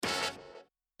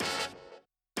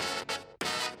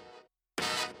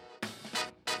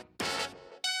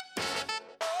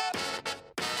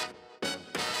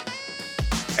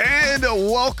And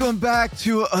welcome back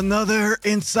to another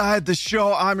Inside the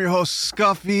Show. I'm your host,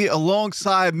 Scuffy,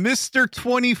 alongside Mr.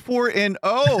 24-0.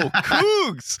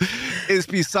 Cougs is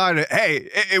beside it. Hey,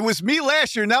 it was me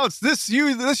last year. Now it's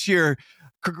you this year.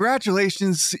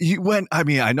 Congratulations. You went, I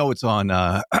mean, I know it's on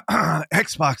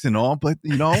Xbox and all, but,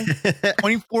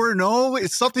 24-0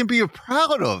 is something to be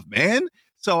proud of, man.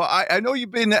 So I know you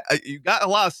got a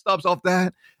lot of stubs off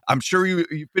that. I'm sure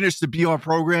you finished the BR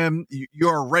program. You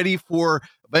are ready for,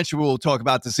 eventually we'll talk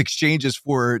about this exchanges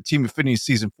for Team Infinity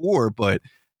Season 4, but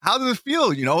how does it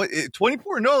feel?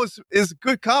 24-0 is a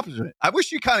good accomplishment. I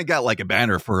wish you kind of got like a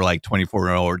banner for like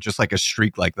 24-0 or just like a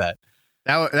streak like that.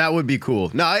 That would be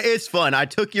cool. No, it's fun. I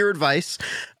took your advice.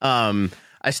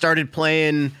 I started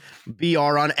playing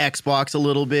BR on Xbox a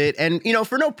little bit, and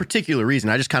for no particular reason.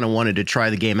 I just kind of wanted to try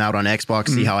the game out on Xbox,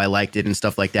 see how I liked it and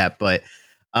stuff like that. But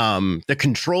the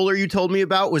controller you told me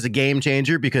about was a game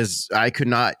changer because I could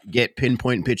not get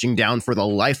pinpoint pitching down for the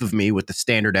life of me with the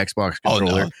standard Xbox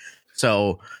controller. Oh, no.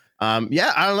 So,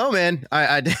 yeah, I don't know, man.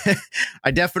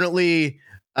 I definitely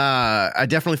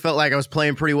felt like I was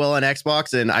playing pretty well on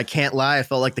Xbox, and I can't lie, I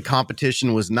felt like the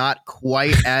competition was not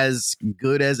quite as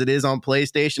good as it is on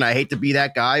PlayStation. I hate to be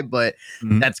that guy, but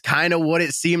that's kind of what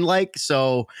it seemed like.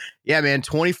 So, yeah, man,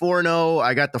 24-0.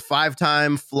 I got the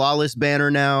 5-time flawless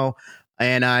banner now.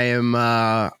 And I am,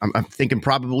 I'm thinking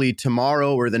probably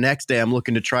tomorrow or the next day, I'm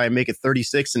looking to try and make it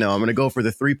 36-0. I'm going to go for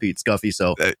the three-peat, Scuffy.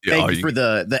 So thank you for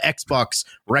the Xbox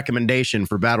recommendation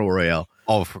for Battle Royale.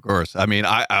 Oh, of course. I mean,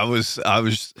 I was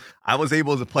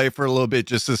able to play for a little bit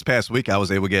just this past week. I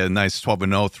was able to get a nice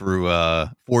 12-0 through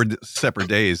 4 separate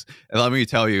days. And let me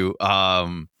tell you,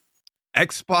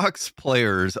 Xbox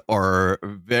players are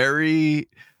very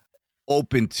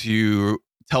open to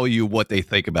tell you what they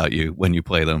think about you when you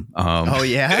play them. Oh,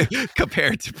 yeah?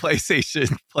 Compared to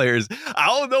PlayStation players. I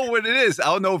don't know what it is. I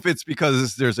don't know if it's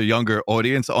because there's a younger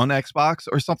audience on Xbox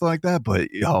or something like that, but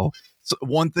so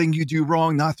one thing you do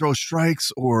wrong, not throw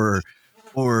strikes, or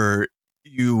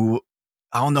you,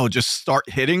 I don't know, just start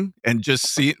hitting and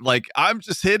just see, like, I'm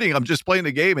just hitting, I'm just playing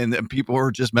the game, and people are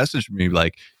just messaging me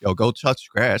like, yo, go touch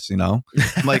grass, I'm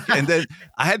like, and then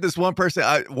I had this one person,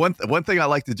 one thing I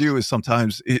like to do is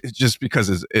sometimes, it's just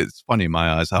because it's funny in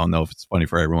my eyes, I don't know if it's funny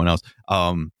for everyone else,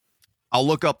 I'll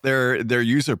look up their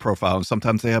user profile, and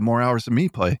sometimes they have more hours than me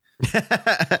play.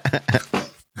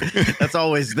 That's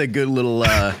always the good little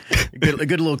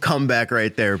good little comeback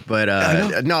right there.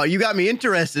 But no, you got me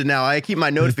interested now. I keep my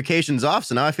notifications off,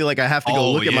 so now I feel like I have to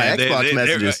go look at my Xbox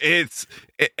messages.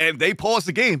 And they pause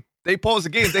the game. They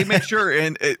make sure,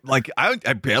 and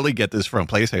I barely get this from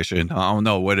PlayStation. I don't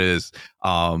know what it is.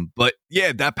 But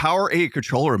yeah, that Power 8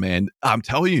 controller, man. I'm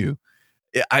telling you,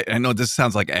 I know this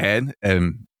sounds like ad,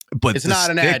 but it's not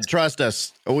an ad. Trust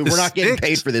us. We're not getting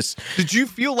paid for this. Did you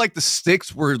feel like the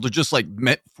sticks were just like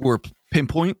meant for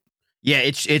pinpoint? Yeah,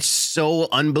 it's so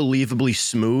unbelievably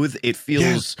smooth. It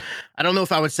feels, I don't know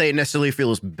if I would say it necessarily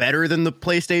feels better than the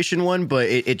PlayStation one, but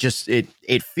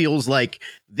it feels like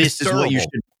this is what you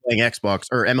should be playing Xbox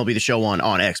or MLB The Show on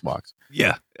Xbox.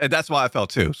 Yeah, and that's why I felt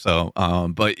too. So,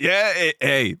 but yeah,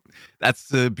 hey, that's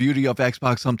the beauty of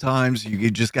Xbox. Sometimes you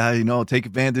just gotta, take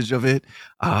advantage of it,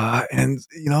 and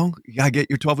you gotta get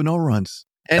your 12-0 runs.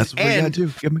 That's what you gotta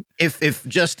do. If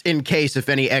just in case, if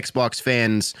any Xbox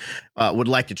fans would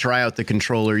like to try out the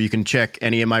controller, you can check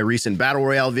any of my recent Battle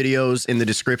Royale videos in the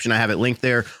description. I have it linked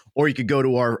there. Or you could go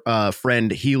to our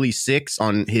friend Healy6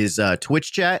 on his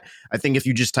Twitch chat. I think if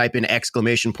you just type in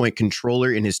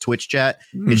 !controller in his Twitch chat,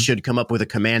 it should come up with a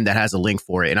command that has a link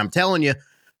for it. And I'm telling you,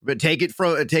 but take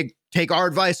our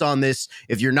advice on this.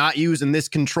 If you're not using this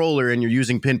controller and you're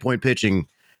using pinpoint pitching,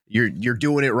 you're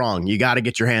doing it wrong. You got to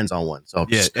get your hands on one. So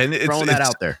yeah, and throwing that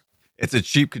out there. It's a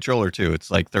cheap controller too. It's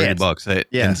like $30.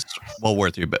 It's well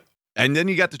worth your bet. And then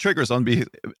you got the triggers on the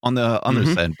other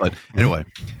side. But anyway,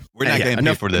 we're not getting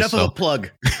paid for this. Enough of a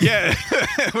plug. Yeah,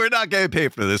 we're not getting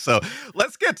paid for this. So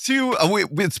let's get to,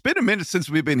 it's been a minute since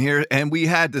we've been here, and we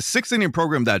had the 6-inning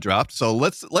program that dropped. So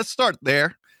let's start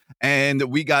there. And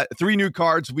we got 3 new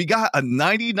cards. We got a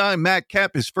 99 Matt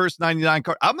Kemp, his first 99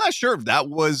 card. I'm not sure if that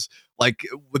was like,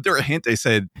 with their hint, they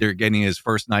said they're getting his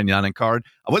first 99 card.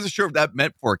 I wasn't sure if that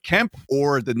meant for Kemp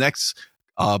or the next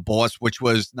boss, which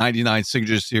was 99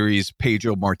 Signature Series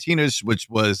Pedro Martinez, which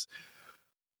was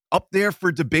up there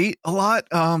for debate a lot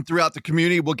throughout the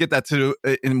community. We'll get that to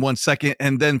in 1 second.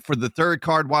 And then for the third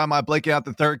card, why am I blanking out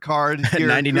the third card? Here,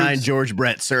 99 Cougs. George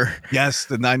Brett, sir. Yes,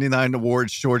 the 99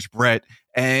 awards, George Brett.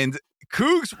 And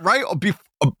Cougs, right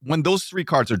when those 3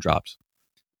 cards are dropped,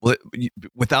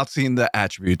 without seeing the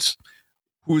attributes,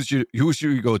 who's your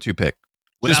go-to pick?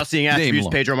 Without seeing attributes,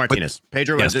 alone. Pedro Martinez.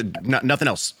 Pedro, Yes. nothing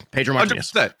else. Pedro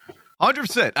Martinez. 100%.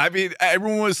 100%. I mean,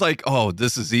 everyone was like, "Oh,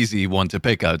 this is easy one to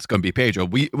pick out. It's going to be Pedro."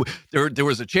 There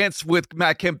was a chance with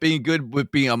Matt Kemp being good,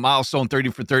 with being a milestone 30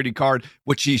 for 30 card,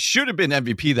 which he should have been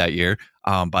MVP that year,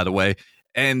 by the way.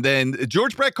 And then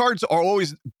George Brett cards are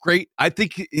always great. I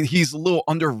think he's a little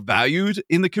undervalued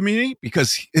in the community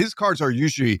because his cards are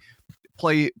usually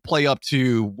play up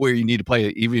to where you need to play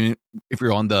it, even if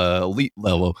you're on the elite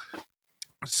level.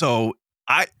 So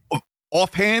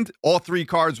offhand, all three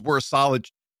cards were a solid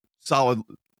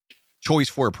choice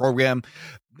for a program.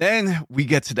 Then we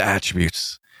get to the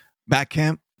attributes. Matt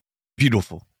Kemp,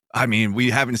 beautiful. I mean,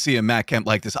 we haven't seen a Matt Kemp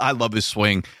like this. I love his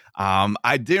swing.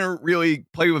 I didn't really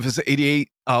play with his 88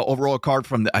 overall card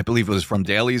I believe it was from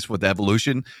Dailies with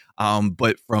Evolution.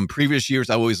 But from previous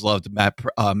years, I always loved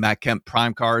Matt Kemp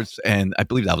prime cards, and I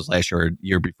believe that was last year or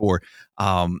year before.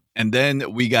 And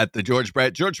then we got the George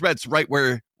Brett. George Brett's right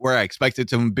where I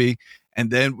expected him to be.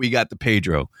 And then we got the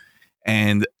Pedro.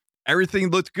 And everything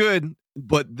looked good.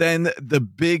 But then the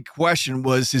big question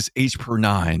was his H per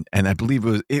 9. And I believe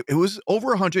it was over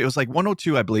 100. It was like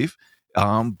 102, I believe.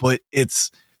 But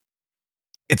it's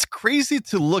crazy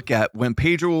to look at when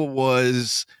Pedro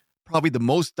was probably the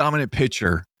most dominant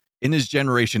pitcher in his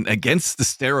generation against the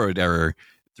steroid era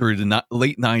through the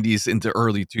late 90s into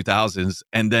early 2000s,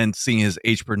 and then seeing his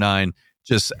H per 9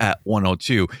 just at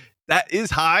 102. That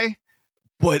is high,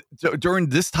 but during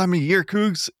this time of year,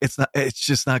 Cougs, it's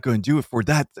just not going to do it for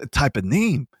that type of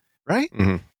name, right?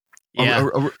 Mm-hmm. Yeah.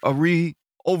 Are we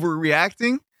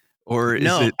overreacting? Or is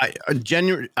no,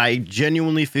 it- I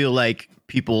genuinely feel like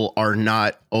people are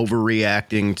not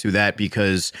overreacting to that,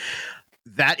 because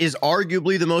that is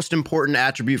arguably the most important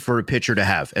attribute for a pitcher to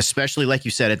have, especially like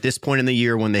you said, at this point in the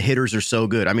year when the hitters are so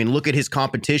good. I mean, look at his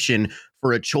competition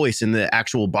for a choice in the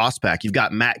actual boss pack. You've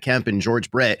got Matt Kemp and George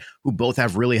Brett, who both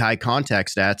have really high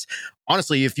contact stats.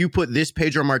 Honestly, if you put this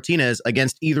Pedro Martinez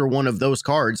against either one of those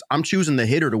cards, I'm choosing the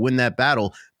hitter to win that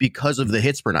battle because of the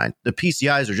hits per 9. The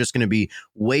PCIs are just going to be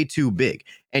way too big.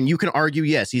 And you can argue,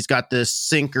 yes, he's got the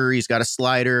sinker, he's got a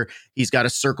slider, he's got a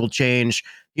circle change.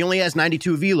 He only has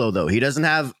 92 velo, though. He doesn't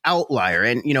have outlier.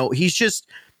 And,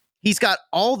 he's got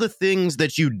all the things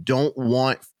that you don't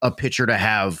want a pitcher to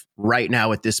have right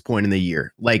now at this point in the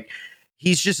year. Like,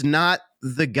 he's just not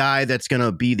the guy that's going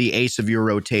to be the ace of your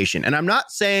rotation. And I'm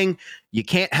not saying you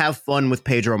can't have fun with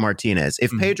Pedro Martinez.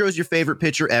 If Pedro's your favorite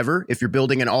pitcher ever, if you're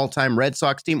building an all-time Red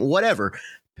Sox team, whatever,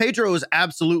 Pedro is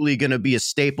absolutely going to be a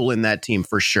staple in that team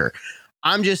for sure.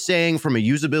 I'm just saying from a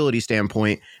usability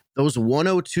standpoint, those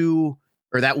 102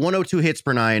 or that 102 hits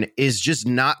per 9 is just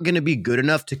not going to be good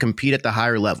enough to compete at the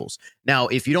higher levels. Now,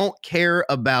 if you don't care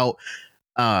about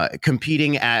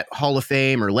competing at Hall of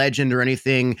Fame or Legend or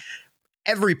anything,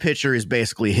 every pitcher is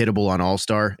basically hittable on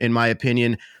All-Star, in my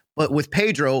opinion. But with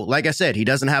Pedro, like I said, he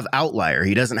doesn't have outlier.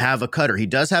 He doesn't have a cutter. He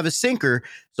does have a sinker,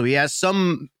 so he has a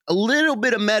little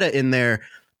bit of meta in there.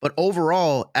 But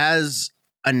overall, as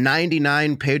a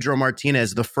 99 Pedro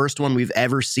Martinez, the first one we've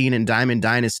ever seen in Diamond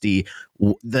Dynasty,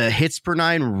 the hits per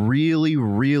 9 really,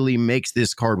 really makes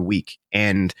this card weak.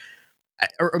 And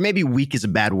or maybe weak is a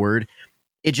bad word.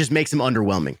 It just makes him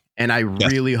underwhelming. And I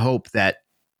really hope that,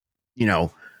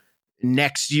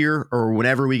 next year or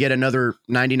whenever we get another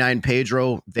 99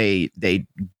 Pedro, they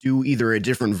do either a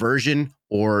different version,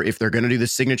 or if they're going to do the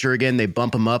signature again, they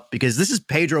bump him up, because this is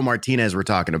Pedro Martinez we're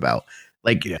talking about.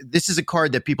 This is a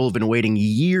card that people have been waiting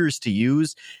years to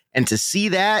use, and to see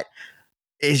that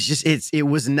is just,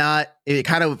 it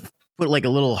kind of put like a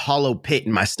little hollow pit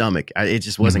in my stomach. It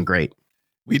just wasn't great.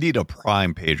 We need a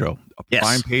prime Pedro.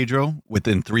 Prime Pedro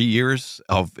within 3 years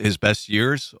of his best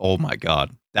years. Oh my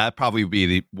God. That'd probably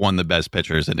be one of the best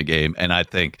pitchers in the game. And I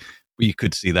think we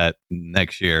could see that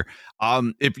next year.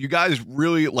 If you guys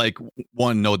really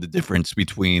want to know the difference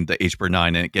between the H per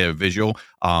 9 and get a visual,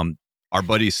 our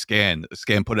buddy Scan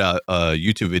put out a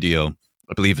YouTube video.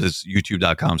 I believe it's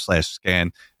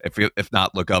youtube.com/Scan. If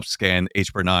not, look up Scan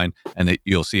H per 9 and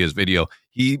you'll see his video.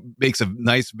 He makes a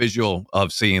nice visual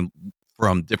of seeing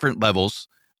from different levels.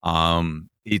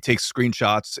 He takes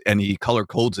screenshots and he color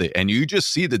codes it, and you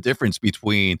just see the difference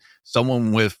between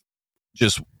someone with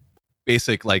just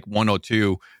basic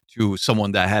 102 to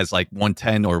someone that has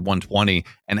 110 or 120,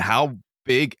 and how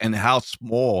big and how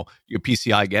small your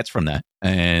PCI gets from that.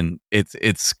 And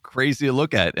it's crazy to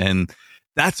look at. And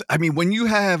when you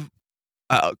have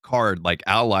a card like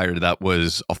Outlier that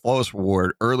was a flawless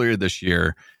reward earlier this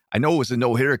year, I know it was a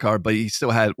no-hitter card, but he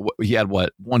still had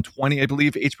 120, I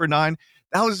believe, H per 9.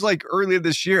 That was earlier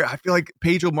this year. I feel like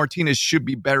Pedro Martinez should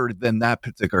be better than that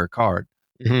particular card.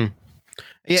 Mm-hmm.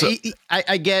 Yeah, So-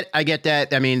 I get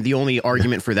that. I mean, the only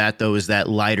argument for that though is that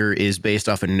Leiter is based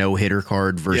off a no hitter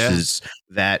card versus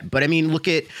that. But I mean, look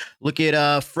at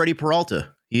Freddie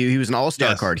Peralta. He was an all-star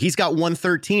Yes. card. He's got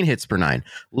 113 hits per nine.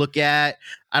 Look at,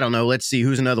 I don't know. Let's see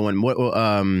who's another one.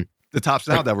 The Tops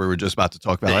Now that we were just about to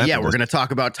talk about. Yeah, we're going to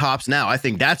talk about Tops Now. I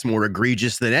think that's more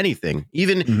egregious than anything.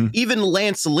 Even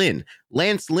Lance Lynn.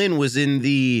 Lance Lynn was in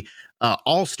the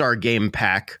All-Star Game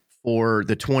pack for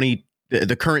the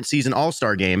current season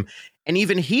All-Star Game, and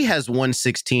even he has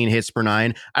 116 hits per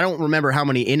nine. I don't remember how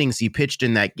many innings he pitched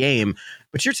in that game,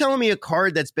 but you're telling me a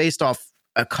card that's based off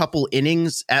a couple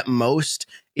innings at most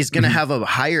is going to have a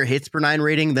higher hits per nine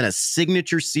rating than a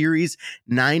signature series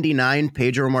 99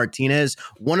 Pedro Martinez,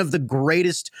 one of the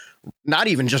greatest, not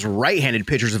even just right-handed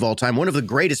pitchers of all time, one of the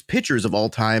greatest pitchers of all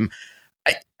time.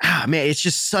 Man, it's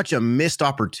just such a missed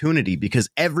opportunity because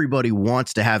everybody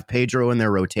wants to have Pedro in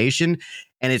their rotation.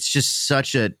 And it's just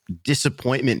such a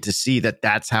disappointment to see that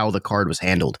that's how the card was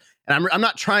handled. And I'm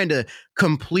not trying to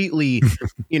completely,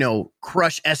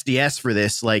 crush SDS for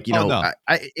this. Like,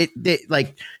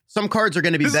 like some cards are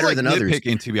going to be better than others.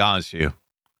 Nitpicking, to be honest with you,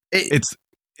 is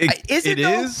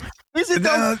it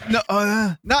though? No,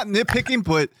 not nitpicking,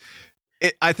 but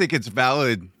I think it's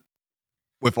valid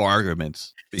with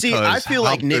arguments. See, I feel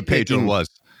like Pedro was.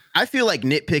 I feel like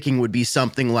nitpicking would be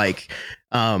something like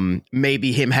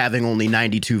maybe him having only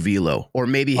 92 velo, or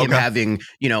maybe him having,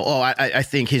 I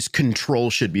think his control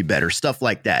should be better, stuff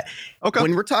like that. Okay.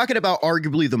 When we're talking about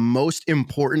arguably the most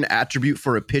important attribute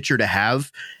for a pitcher to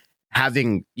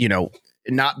having,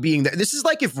 not being there. This is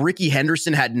like if Ricky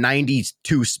Henderson had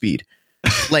 92 speed.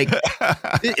 Like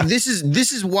this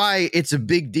is why it's a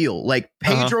big deal. Like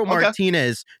Pedro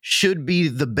Martinez should be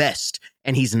the best,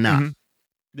 and he's not.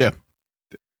 Yeah.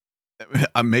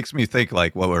 It makes me think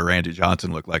like what would Randy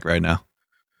Johnson look like right now?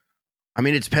 I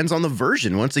mean, it depends on the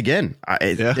version. Once again,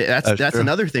 that's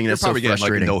another thing that's so frustrating.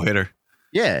 Like a no hitter.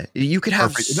 Yeah, you could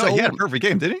have. He had a perfect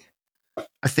game, didn't he?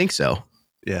 I think so.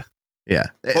 Yeah. Yeah.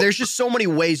 There's just so many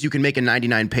ways you can make a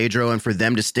 99 Pedro, and for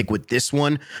them to stick with this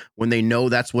one when they know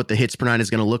that's what the hits per nine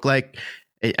is going to look like,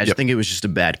 I just think it was just a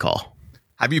bad call.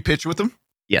 Have you pitched with him?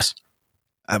 Yes.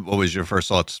 What was your first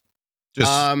thoughts?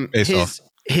 Just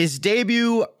his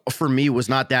debut for me was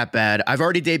not that bad. I've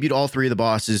already debuted all three of the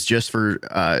bosses just for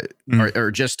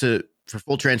for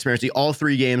full transparency. All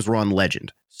three games were on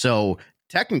Legend. So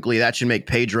technically that should make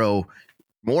Pedro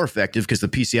more effective because the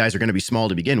PCIs are going to be small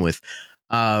to begin with.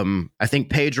 I think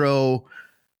Pedro,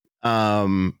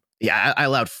 I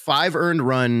allowed 5 earned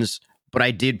runs, but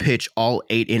I did pitch all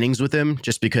 8 innings with him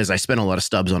just because I spent a lot of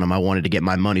stubs on him. I wanted to get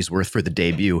my money's worth for the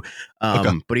debut.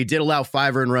 But he did allow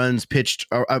 5 earned runs, pitched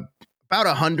about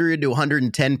 100 to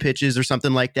 110 pitches or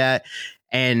something like that.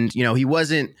 And, he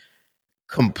wasn't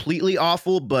completely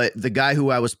awful, but the guy who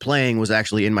I was playing was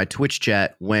actually in my Twitch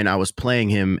chat when I was playing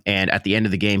him. And at the end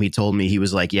of the game, he told me, he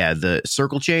was like, yeah, the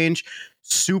circle change,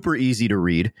 super easy to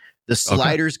read. The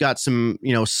sliders got some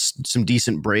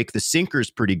decent break. The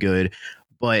sinker's pretty good,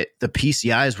 but the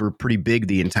PCIs were pretty big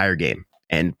the entire game.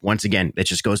 And once again, it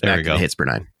just goes back to the hits per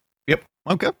nine. Yep.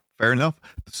 Okay. Fair enough.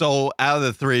 So out of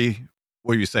the 3,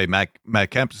 what do you say? Matt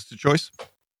Kemp is the choice?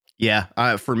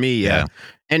 Yeah. For me, yeah.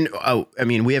 And I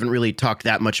mean, we haven't really talked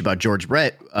that much about George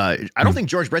Brett. I don't think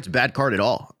George Brett's a bad card at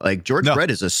all. Like George Brett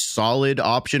is a solid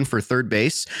option for third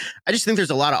base. I just think there's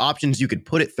a lot of options you could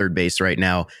put at third base right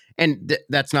now. And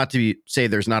that's not to say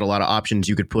there's not a lot of options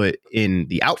you could put in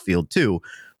the outfield too.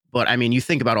 But I mean, you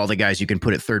think about all the guys you can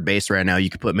put at third base right now. You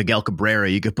could put Miguel Cabrera,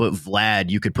 you could put Vlad,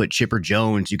 you could put Chipper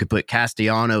Jones, you could put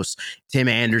Castellanos, Tim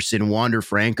Anderson, Wander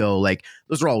Franco. Like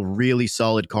those are all really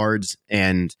solid cards.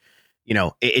 And,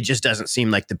 it just doesn't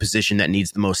seem like the position that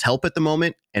needs the most help at the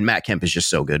moment. And Matt Kemp is just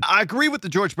so good. I agree with the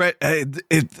George Brett.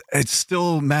 It's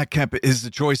still Matt Kemp is the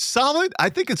choice. Solid. I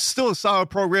think it's still a solid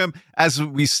program as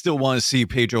we still want to see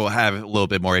Pedro have a little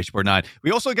bit more H-9.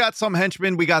 We also got some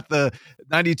henchmen. We got the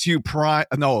 92 prime.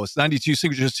 No, it's 92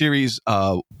 signature series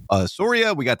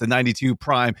Soria. We got the 92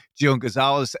 prime Gio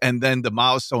Gonzalez, and then the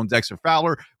milestone Dexter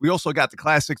Fowler. We also got the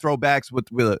classic throwbacks with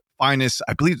the finest,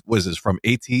 I believe, was this from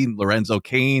 18 Lorenzo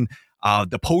Cain.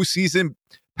 The postseason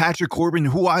Patrick Corbin,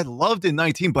 who I loved in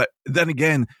 19, but then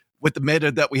again, with the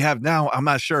meta that we have now, I'm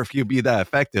not sure if he'll be that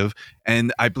effective.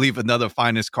 And I believe another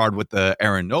finest card with the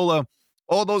Aaron Nola.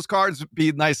 All those cards be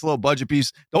a nice little budget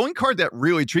piece. The only card that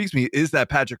really intrigues me is that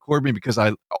Patrick Corbin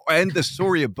and the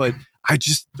Soria, but I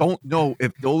just don't know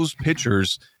if those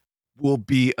pitchers will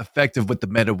be effective with the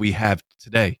meta we have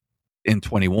today in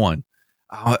 21.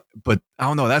 But I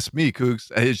don't know. That's me,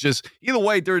 Cougs. It's just either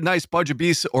way, they're nice budget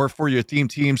beasts, or for your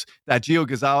teams. That Gio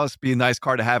Gonzalez be a nice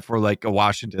card to have for like a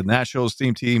Washington Nationals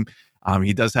team.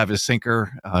 He does have his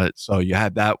sinker, so you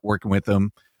had that working with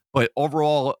him. But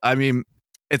overall, I mean,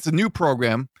 it's a new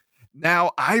program.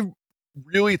 Now, I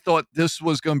really thought this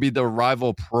was going to be the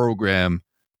rival program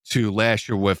to last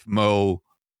year with Mo,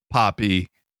 Poppy,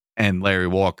 and Larry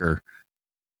Walker.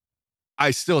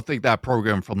 I still think that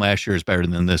program from last year is better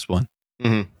than this one.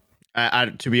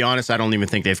 Mm-hmm. To be honest, I don't even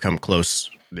think they've come close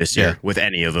this year with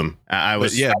any of them.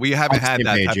 We haven't had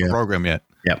that type of program yet.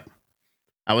 Yep.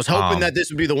 I was hoping that this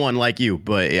would be the one like you,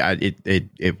 but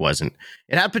it wasn't.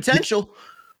 It had potential.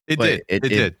 It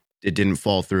did. It didn't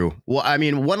fall through. Well, I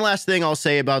mean, one last thing I'll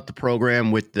say about the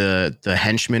program with the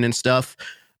henchmen and stuff.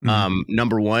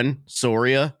 Number one,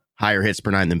 Soria, higher hits per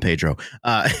 9 than Pedro.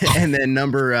 And then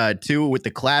number 2 with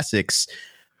the classics,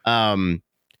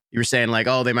 you were saying like,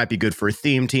 oh, they might be good for a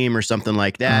theme team or something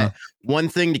like that. One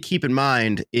thing to keep in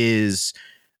mind is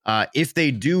if they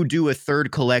do a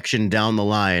third collection down the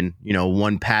line,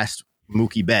 one past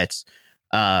Mookie Betts,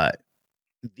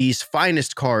 these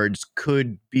finest cards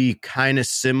could be kind of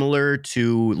similar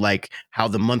to like how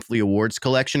the monthly awards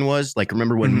collection was. Like,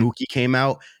 remember when Mookie came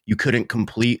out, you couldn't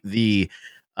complete the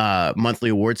monthly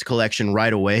awards collection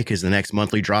right away because the next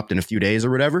monthly dropped in a few days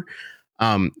or whatever.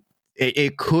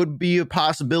 It could be a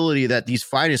possibility that these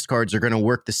finest cards are going to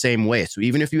work the same way. So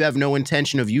even if you have no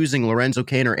intention of using Lorenzo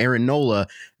Cain or Aaron Nola,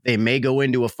 they may go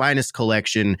into a finest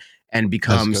collection and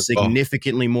become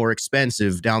significantly more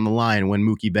expensive down the line when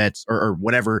Mookie Betts or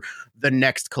whatever the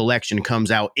next collection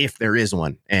comes out, if there is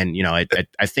one. And,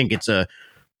 I think it's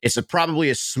probably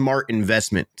a smart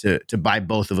investment to buy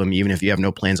both of them, even if you have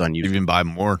no plans on using them. Even buy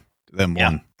more than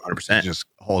one. 100%. Just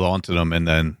hold on to them, and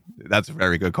then that's a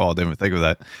very good call. I didn't even think of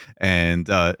that. And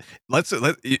I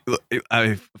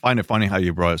find it funny how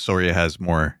you brought Soria has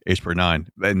more H per 9,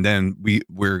 and then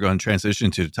we're going to transition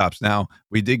to the Tops Now.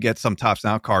 We did get some Tops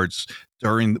Now cards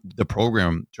during the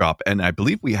program drop, and I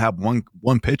believe we have one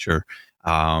pitcher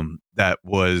that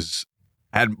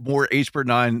had more H per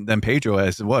 9 than Pedro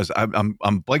as it was. I'm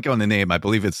blanking on the name. I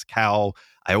believe it's Cal.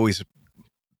 I always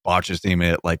botch his name.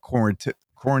 Like Corinto.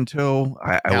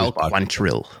 Cal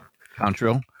Quantrill.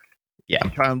 Yeah,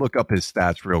 I'm trying to look up his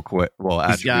stats real quick. Well,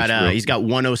 he's got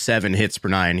 107 hits per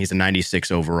 9. He's a 96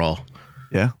 overall.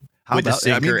 Yeah, with a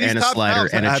sinker and a slider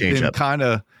and a changeup. Kind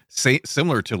of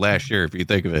similar to last year, if you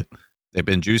think of it. They've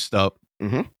been juiced up.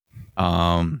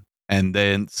 And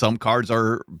then some cards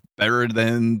are better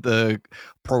than the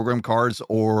program cards,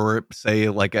 or say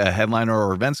like a headliner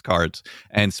or events cards.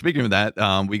 And speaking of that,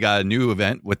 we got a new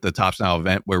event with the Tops Now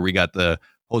event where we got the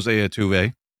Jose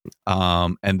Altuve,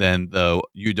 and then the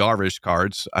Yu Darvish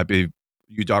cards. I believe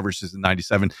Yu Darvish is the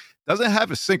 97. Doesn't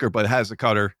have a sinker, but has a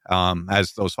cutter.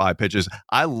 Has those 5 pitches.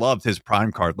 I loved his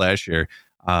prime card last year.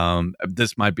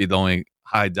 This might be the only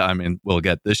high diamond we'll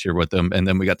get this year with him. And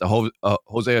then we got the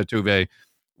Jose Altuve.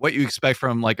 What you expect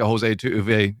from like a Jose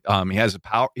Altuve? He has a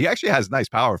power. He actually has nice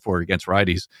power for against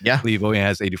righties. Yeah, I believe he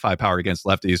has 85 power against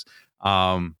lefties.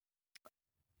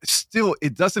 Still,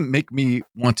 it doesn't make me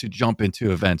want to jump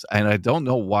into events, and I don't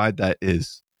know why that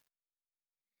is.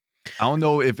 I don't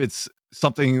know if it's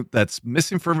something that's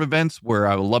missing from events where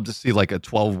I would love to see like a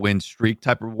 12-win streak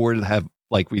type reward to have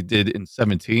like we did in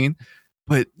 17,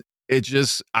 but it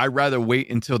just I'd rather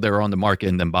wait until they're on the market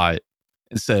and then buy it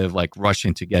instead of like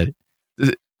rushing to get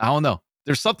it. I don't know.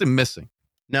 There's something missing.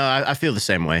 No, I feel the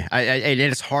same way.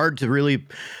 It's hard to really.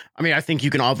 I mean, I think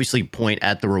you can obviously point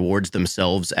at the rewards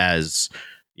themselves as,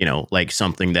 like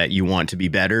something that you want to be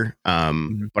better.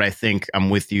 But I think I'm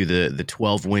with you. The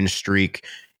 12-win streak,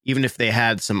 even if they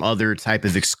had some other type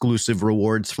of exclusive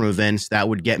rewards from events, that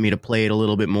would get me to play it a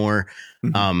little bit more.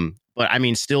 But I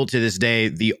mean, still to this day,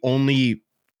 the only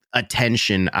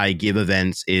attention I give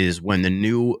events is when the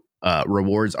new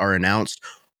rewards are announced,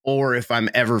 or if I'm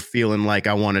ever feeling like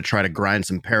I want to try to grind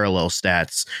some parallel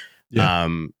stats,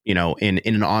 in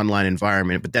an online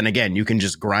environment. But then again, you can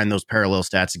just grind those parallel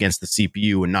stats against the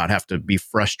CPU and not have to be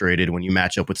frustrated when you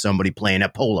match up with somebody playing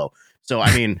at Polo. So,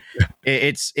 I mean,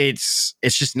 it's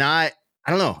just not,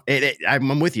 I don't know.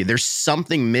 I'm with you. There's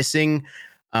something missing.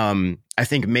 I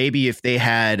think maybe if they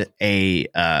had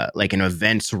like an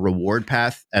events reward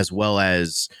path as well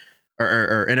as,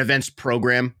 or an events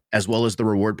program as well as the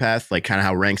reward path, like kind of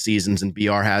how Rank Seasons and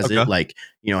BR has it, like,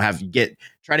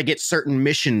 try to get certain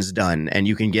missions done and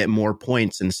you can get more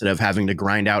points instead of having to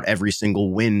grind out every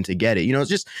single win to get it. It's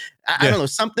just, I don't know,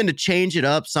 something to change it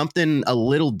up, something a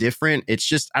little different. It's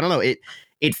just, I don't know. It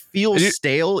feels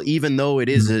stale, even though it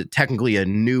is technically a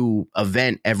new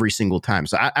event every single time.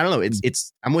 So I don't know.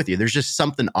 It's, I'm with you. There's just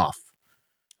something off.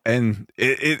 And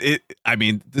I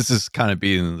mean, this is kind of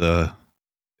being the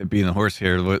horse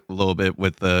here a little bit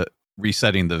with the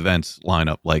resetting the events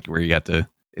lineup, like where you have to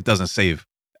it doesn't save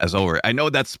as over. I know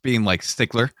that's being like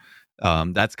stickler.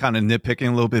 That's kind of nitpicking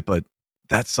a little bit, but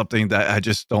that's something that I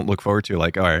just don't look forward to.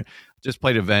 Like, all right, just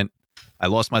played event. I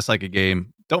lost my psychic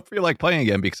game. Don't feel like playing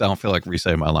again because I don't feel like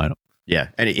resetting my lineup. Yeah,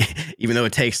 and even though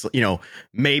it takes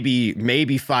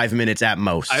maybe 5 minutes at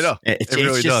most, I know it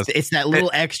really does. It's that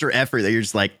little extra effort that you're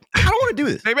just like, I don't want to do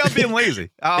this. Maybe I'm being lazy.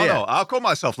 I don't know. I'll call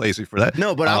myself lazy for that.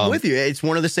 No, but I'm with you. It's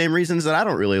one of the same reasons that I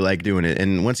don't really like doing it.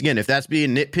 And once again, if that's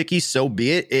being nitpicky, so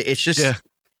be it. It's just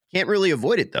can't really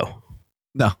avoid it though.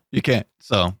 No, you can't.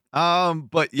 So,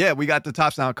 but yeah, we got the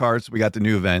Tops Now cards. We got the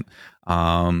new event.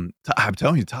 I'm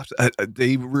telling you, Tops.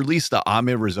 They released the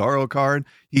Ahmed Rosario card.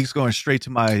 He's going straight to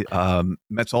my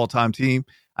Mets all-time team.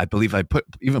 I believe I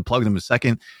even plugged him a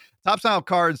second. Tops Now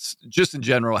cards, just in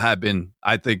general, have been,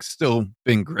 I think, still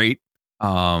been great.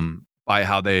 By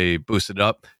how they boosted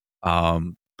up.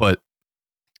 But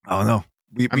I don't know.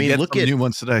 We get look some at new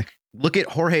ones today. Look at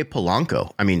Jorge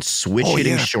Polanco. I mean, switch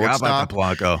hitting shortstop.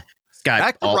 Polanco.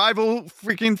 Back to rival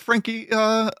freaking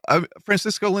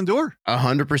Francisco Lindor.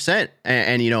 100%.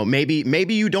 And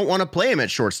maybe you don't want to play him at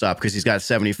shortstop because he's got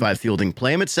 75 fielding.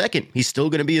 Play him at second. He's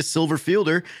still going to be a silver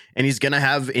fielder, and he's going to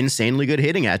have insanely good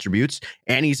hitting attributes,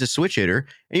 and he's a switch hitter.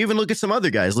 And even look at some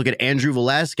other guys. Look at Andrew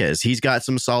Velasquez. He's got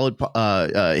some solid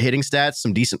hitting stats,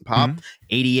 some decent pop,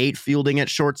 88 fielding at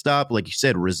shortstop. Like you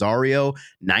said, Rosario,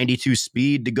 92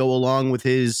 speed to go along with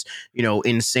his,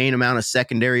 insane amount of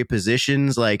secondary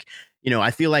positions. Like,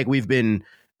 I feel like we've been,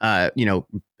 a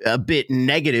bit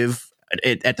negative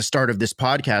at the start of this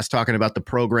podcast talking about the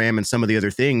program and some of the other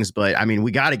things. But I mean,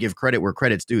 we got to give credit where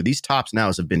credit's due. These Tops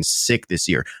Nows have been sick this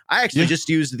year. I actually just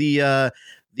used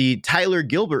the Tyler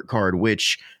Gilbert card,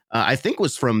 which I think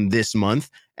was from this month.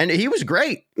 And he was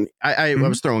great. I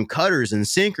was throwing cutters and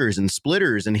sinkers and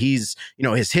splitters, and he's,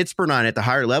 his hits per nine at the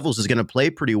higher levels is going to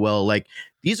play pretty well. Like,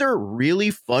 these are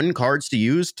really fun cards to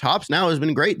use. Tops Now has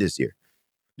been great this year.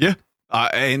 Yeah.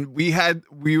 And we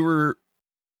were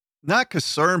not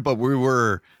concerned, but we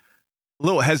were a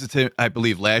little hesitant, I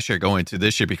believe, last year going to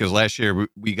this year, because last year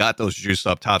we got those juiced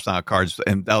up Tops Now cards,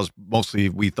 and that was mostly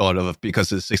we thought of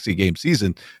because of the 60-game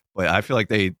season. But I feel like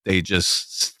they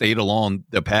just stayed along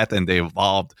the path and they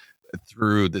evolved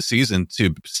through the season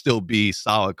to still be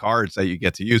solid cards that you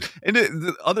get to use. And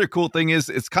the other cool thing is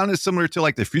it's kind of similar to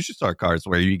like the Future Star cards,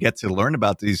 where you get to learn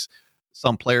about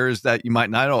some players that you might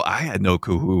not know. I had no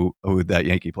clue who that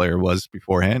Yankee player was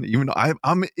beforehand, even though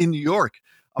I'm in New York.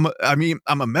 I'm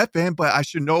a Met fan, but I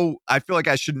feel like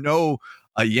I should know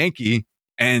a Yankee.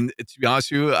 And to be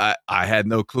honest with you, I had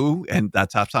no clue. And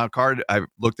that Tops Now card, I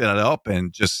looked it up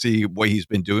and just see what he's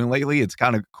been doing lately. It's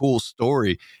kind of a cool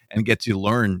story and get to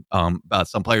learn about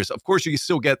some players. Of course, you can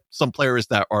still get some players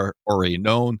that are already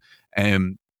known,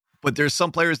 but there's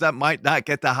some players that might not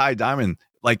get the high diamond.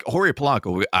 Like Jorge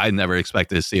Polanco, I never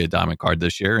expected to see a diamond card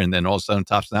this year, and then all of a sudden,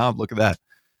 Tops Now, look at that.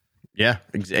 Yeah,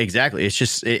 exactly. It's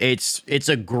just it's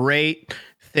a great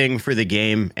thing for the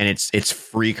game, and it's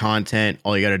free content.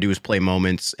 All you got to do is play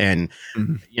moments, and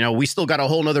we still got a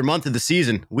whole nother month of the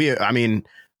season. We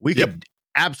could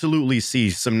absolutely see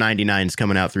some 99s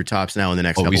coming out through Tops Now in the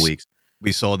next couple weeks.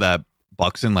 We saw that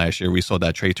Buxton last year. We saw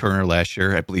that Trey Turner last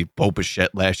year. I believe Bo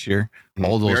Bichette last year.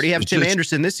 All those. We already have Tim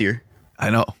Anderson this year. I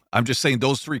know. I'm just saying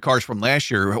those three cards from last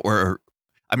year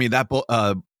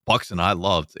that Buxton I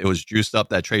loved. It was juiced up.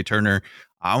 That Trey Turner.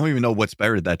 I don't even know what's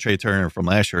better, that Trey Turner from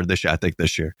last year or this year. I think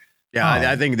this year. Yeah,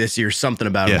 I think this year something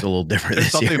about it's a little different.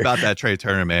 There's something about that Trey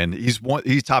Turner, man. He's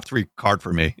top three card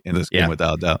for me in this game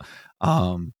without a doubt.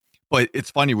 But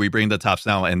it's funny we bring the Tops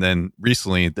Now, and then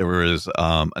recently there was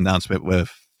announcement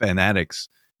with Fanatics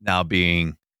now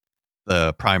being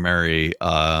the primary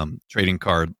trading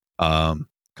card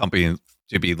company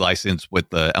to be licensed with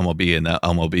the MLB and the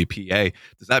MLBPA.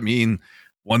 Does that mean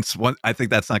once I think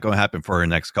that's not going to happen for the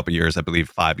next couple of years, I believe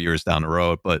 5 years down the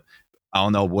road, but I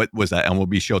don't know, what was that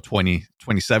MLB show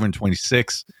 2027,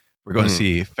 26? We're going to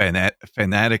see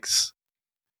Fanatics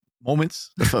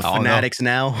moments. Fanatics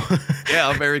now. Yeah,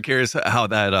 I'm very curious how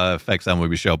that affects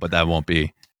MLB show, but that won't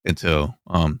be until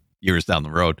years down the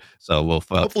road. So we'll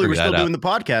hopefully we're still doing the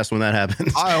podcast when that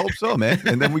happens. I hope so, man.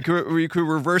 And then we could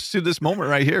reverse to this moment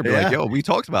right here. Be like, yo, we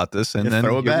talked about this, and then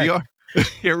here we are.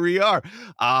 Here we are.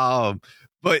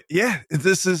 But yeah,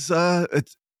 this is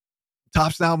it's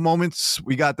Tops Now moments.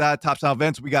 We got that Tops Now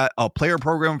events. We got a player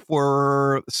program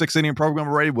for 6-inning program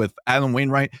already with Adam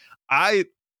Wainwright. I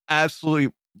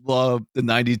absolutely love the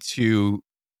 92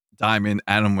 diamond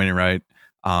Adam Wainwright.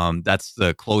 That's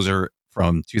the closer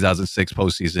from 2006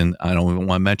 postseason. I don't even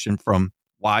want to mention from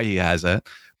why he has it,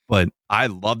 but I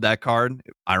love that card.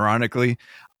 Ironically,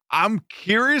 I'm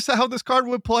curious how this card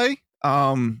would play.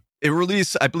 It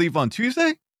released, I believe, on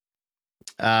Tuesday.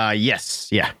 Yes,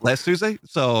 yeah, last Tuesday.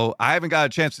 So I haven't got a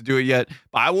chance to do it yet,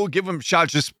 but I will give him a shot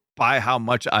just by how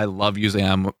much I love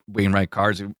using Wainwright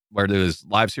cards, whether it was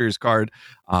live series card,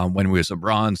 when he was a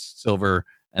bronze, silver,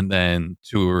 and then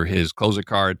to his closer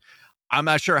card. I'm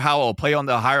not sure how it'll play on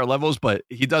the higher levels, but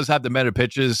he does have the meta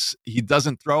pitches. He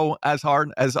doesn't throw as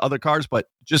hard as other cards, but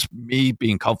just me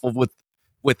being comfortable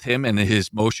with him and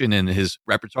his motion and his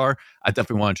repertoire, I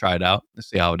definitely want to try it out and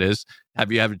see how it is.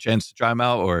 Have you had a chance to try him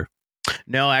out, or?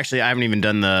 No, actually, I haven't even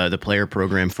done the player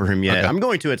program for him yet. Okay. I'm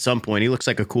going to at some point. He looks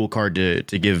like a cool card to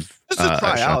give. Just to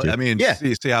try out. I mean, yeah.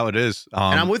 see how it is.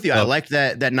 And I'm with you. I liked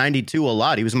that 92 a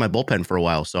lot. He was in my bullpen for a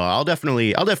while, so I'll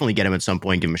definitely get him at some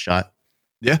point. Give him a shot.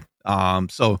 Yeah.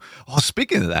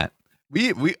 Speaking of that,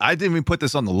 I didn't even put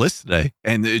this on the list today,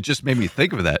 and it just made me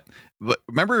think of that. But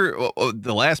remember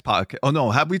the last podcast? Oh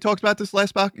no, have we talked about this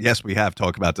last podcast? Yes, we have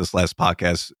talked about this last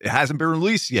podcast. It hasn't been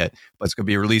released yet, but it's going to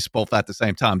be released both at the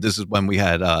same time. This is when we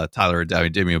had Tyler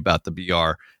Dimmy about the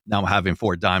BR now having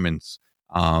 4 diamonds.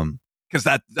 Because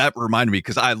that reminded me,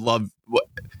 because I love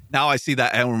now I see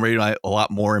that Alan Ray a lot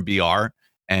more in BR,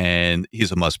 and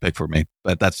he's a must pick for me.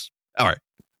 But that's all right.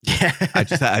 Yeah, I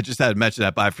just had to mention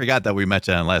that, but I forgot that we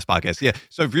mentioned it on the last podcast. Yeah,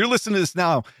 so if you're listening to this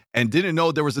now and didn't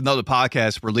know there was another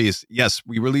podcast released, yes,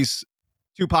 we release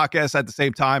 2 podcasts at the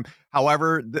same time.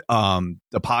 However, the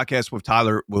podcast with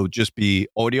Tyler will just be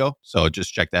audio, so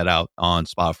just check that out on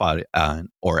Spotify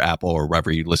or Apple or wherever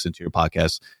you listen to your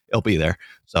podcast. It'll be there.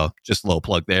 So just a little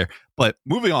plug there. But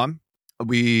moving on,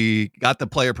 we got the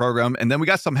player program, and then we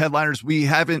got some headliners. We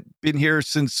haven't been here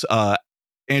since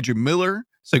Andrew Miller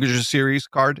Signature Series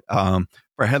card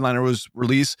for headliner was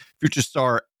released. Future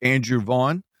star Andrew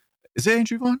Vaughn. Is it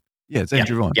Andrew Vaughn? Yeah, it's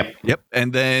Andrew Vaughn. Yep.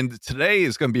 And then today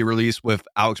is going to be released with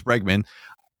Alex Bregman.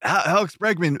 Alex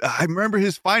Bregman, I remember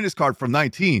his finest card from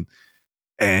 19,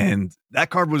 and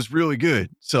that card was really good.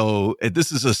 So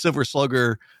this is a Silver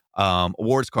Slugger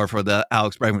awards card for the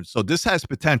Alex Bregman. So this has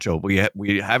potential. We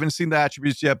haven't seen the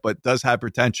attributes yet, but does have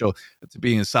potential to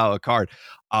be a solid card.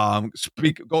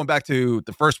 Going back to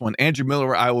the first one, Andrew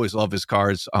Miller, I always love his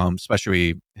cards,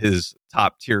 especially his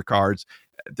top tier cards.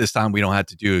 This time we don't have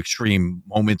to do extreme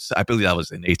moments. I believe that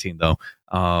was in 18 though.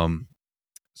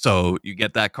 So you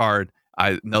get that card.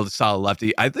 I know the solid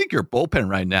lefty. I think your bullpen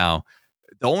right now,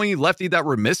 the only lefty that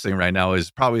we're missing right now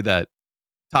is probably that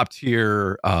top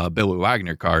tier Billy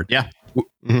Wagner card. Yeah.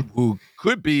 Who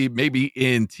could be maybe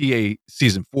in TA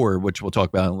season 4, which we'll talk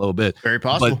about in a little bit. Very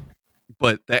possible.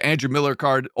 But the Andrew Miller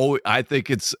card, I think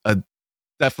it's a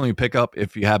definitely pick up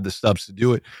if you have the stubs to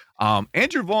do it.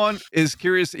 Andrew Vaughn is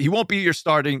curious. He won't be your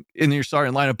starting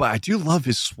lineup, but I do love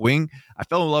his swing. I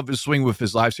fell in love with his swing with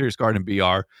his live series card in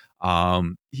BR.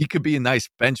 He could be a nice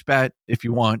bench bat if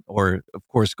you want, or of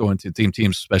course go into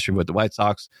teams, especially with the White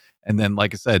Sox. And then,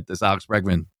 like I said, this Alex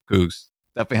Bregman, Cougs,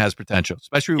 definitely has potential,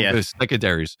 especially with his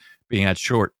secondaries being at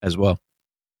short as well.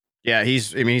 Yeah,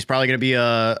 he's probably going to be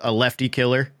a lefty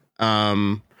killer.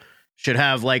 Should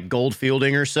have like gold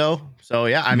fielding or so. So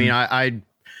yeah, I mean, I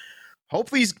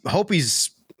hope he's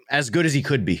as good as he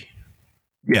could be.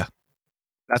 Yeah,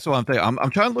 that's what I'm thinking. I'm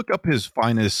trying to look up his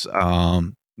finest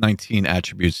 19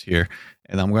 attributes here,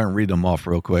 and I'm going to read them off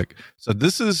real quick. So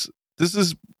this is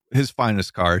his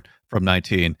finest card from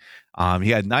 19. He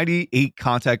had 98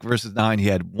 contact versus 9. He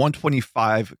had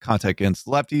 125 contact against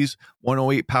lefties,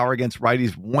 108 power against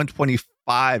righties,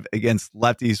 125 against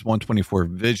lefties, 124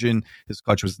 vision. His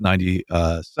clutch was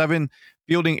 97,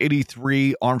 fielding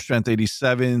 83, arm strength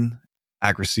 87,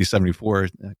 accuracy 74.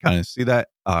 Kind of see that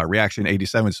reaction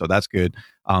 87. So that's good.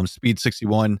 Speed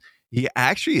 61. He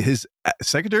actually, his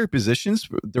secondary positions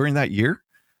during that year,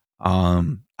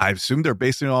 I assume they're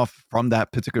basing it off from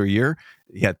that particular year.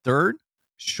 He had third,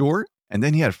 short, and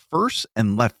then he had first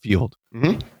and left field.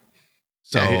 Mm-hmm.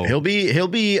 So yeah, he'll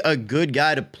be a good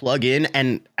guy to plug in.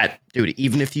 And dude,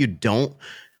 even if you don't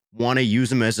want to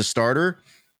use him as a starter,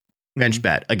 bench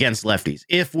bat against lefties.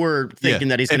 If we're thinking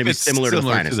that he's going to be similar to the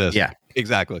finest, this. Yeah,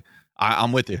 exactly.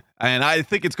 I'm with you, and I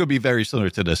think it's going to be very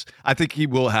similar to this. I think he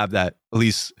will have that at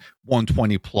least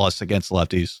 120 plus against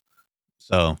lefties.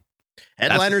 So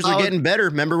headliners are getting better.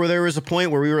 Remember where there was a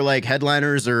point where we were like,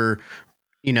 headliners are,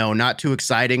 not too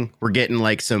exciting. We're getting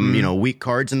like some, weak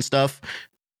cards and stuff.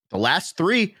 The last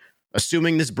 3,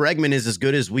 assuming this Bregman is as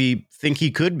good as we think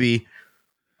he could be,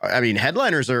 I mean,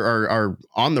 headliners are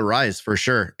on the rise for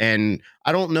sure. And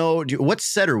I don't know, what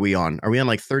set are we on? Are we on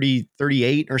like 30,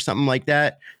 38 or something like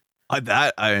that?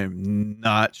 That I'm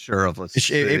not sure of.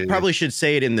 It probably should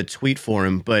say it in the tweet for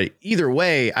him, but either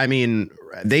way, I mean,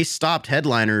 they stopped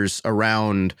headliners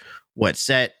around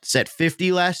set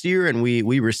 50 last year, and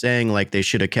we were saying like they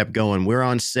should have kept going. We're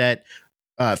on set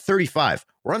 35.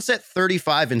 We're on set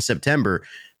 35 in September.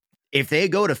 If they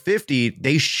go to 50,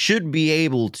 they should be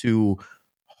able to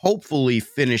hopefully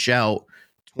finish out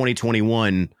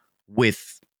 2021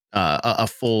 with a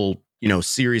full,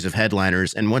 series of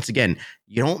headliners. And once again,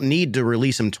 you don't need to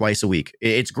release them twice a week.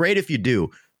 It's great if you do,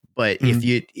 but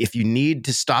if you need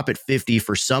to stop at 50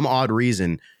 for some odd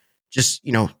reason, just,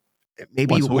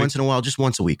 maybe once in a while, just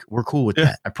once a week. We're cool with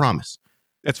that. I promise.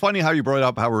 It's funny how you brought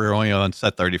up how we're only on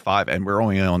set 35 and we're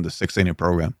only on the 6-inning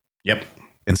program. Yep.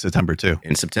 In September too.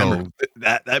 In September. So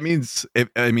that means, it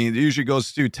usually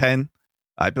goes to 10.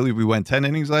 I believe we went 10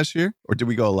 innings last year, or did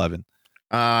we go 11?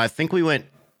 I think we went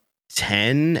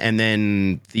 10, and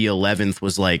then the 11th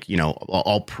was like,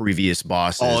 all previous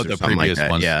bosses. All or the something previous like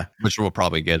that. ones, Yeah. which we'll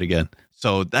probably get again.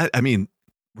 So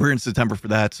we're in September for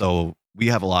that. So we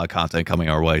have a lot of content coming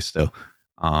our way still.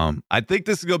 I think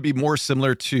this is going to be more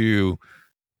similar to,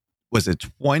 was it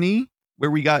 20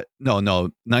 where we got,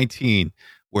 no, 19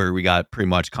 where we got pretty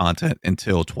much content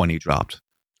until 20 dropped.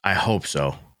 I hope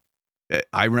so.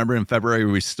 I remember in February,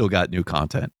 we still got new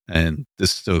content, and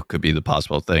this still could be the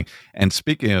possible thing. And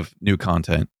speaking of new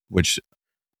content, which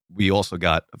we also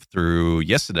got through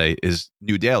yesterday, is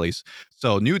new dailies.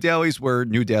 So new dailies were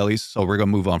new dailies. So we're going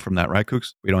to move on from that, right,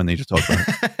 Kooks? We don't need to talk about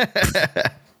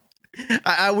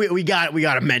it. We got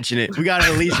to mention it. We got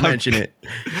to at least mention it.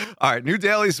 All right, new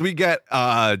dailies. We get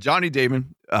Johnny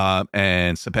Damon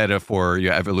and Cepeda for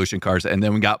your evolution cards, and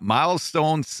then we got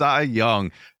Milestone Cy Young.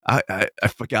 I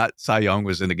forgot Cy Young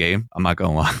was in the game. I'm not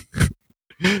gonna lie.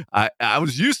 I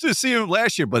was used to seeing him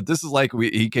last year, but this is like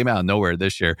he came out of nowhere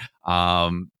this year.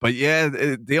 But yeah,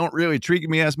 they don't really treat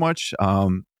me as much.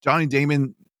 Johnny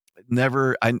Damon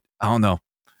never. I don't know.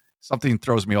 Something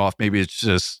throws me off. Maybe it's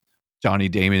just Johnny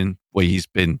Damon, what he's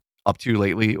been up to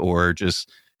lately, or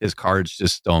just his cards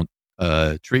just don't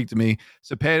treat me.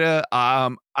 Cepeda,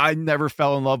 I never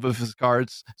fell in love with his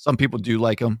cards. Some people do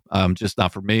like him, just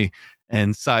not for me.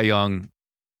 And Cy Young,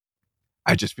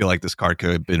 I just feel like this card could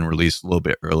have been released a little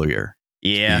bit earlier.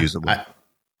 Yeah, I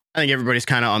think everybody's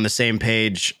kind of on the same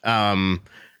page.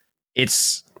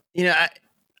 It's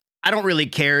I don't really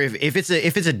care if it's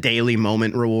a daily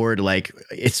moment reward, like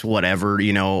it's whatever.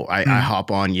 I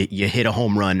hop on, you hit a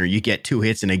home run or you get 2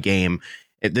 hits in a game.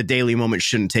 The daily moment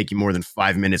shouldn't take you more than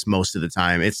 5 minutes most of the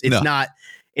time. It's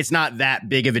not that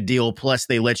big of a deal. Plus,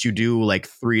 they let you do like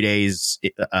 3 days,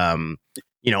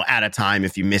 at a time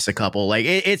if you miss a couple. Like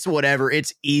it's whatever.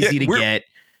 It's easy to get.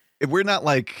 We're not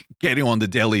like getting on the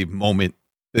daily moment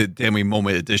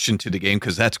addition to the game,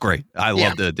 because that's great. I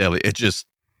love the daily. It's just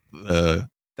the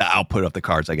output of the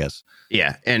cards, I guess.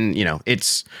 Yeah, and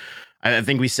it's. I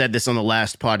think we said this on the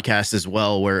last podcast as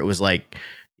well, where it was like,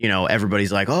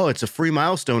 everybody's like, oh, it's a free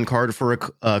milestone card for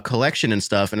a collection and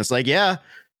stuff. And it's like, yeah,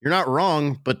 you're not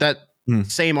wrong. But that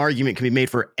same argument can be made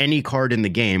for any card in the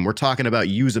game. We're talking about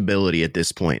usability at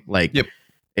this point. Like,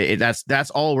 that's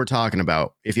all we're talking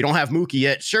about. If you don't have Mookie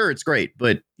yet, sure, it's great.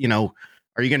 But,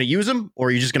 are you going to use them or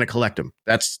are you just going to collect them?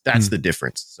 That's the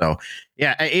difference. So,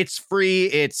 yeah, it's free.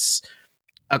 It's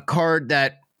a card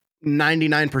that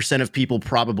 99% of people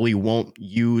probably won't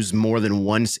use more than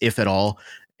once, if at all.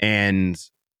 And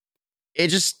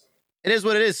it is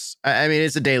what it is. I mean,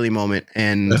 it's a daily moment,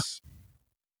 and I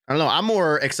don't know. I'm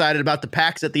more excited about the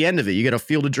packs at the end of it. You get a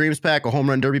Field of Dreams pack, a Home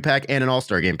Run Derby pack, and an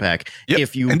All-Star Game pack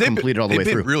if you complete it all the way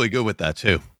through. They've been really good with that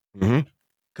too.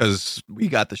 Because we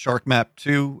got the Shark Map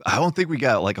too. I don't think we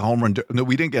got like a Home Run. No,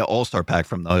 we didn't get an All-Star pack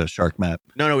from the Shark Map.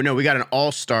 No. We got an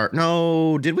All-Star.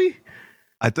 No, did we?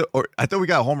 I thought we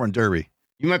got a Home Run Derby.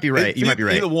 You might be right.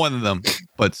 Either one of them,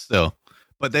 but still.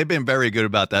 But they've been very good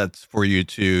about that for you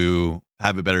to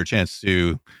have a better chance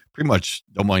to pretty much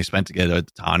the money spent to get a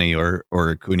Tani or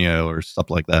Acuna or stuff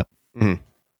like that.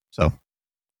 So,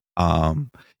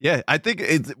 I think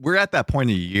we're at that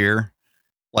point of the year.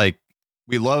 Like,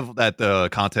 we love that the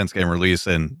content's getting released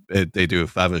and they do a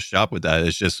fabulous job with that.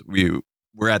 It's just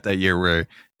we're at that year where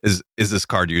is this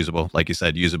card usable? Like you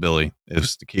said, usability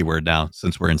is the key word now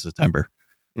since we're in September.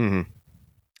 That's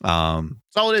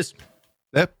all it is.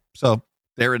 Yep. So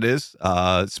there it is.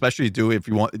 Especially if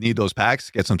you need those packs,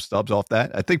 get some stubs off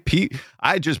that. I think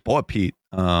I just bought Pete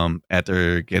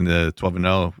after getting the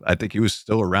 12-0. I think he was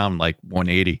still around like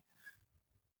 180.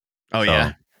 Oh, so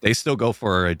yeah. They still go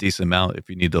for a decent amount if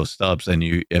you need those stubs and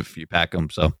if you pack them.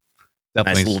 So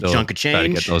definitely nice little chunk of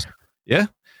change. Get those. Yeah.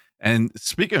 And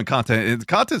speaking of content, the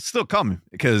content's still coming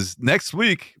because next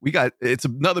week it's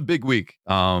another big week,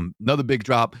 another big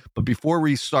drop. But before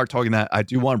we start talking that, I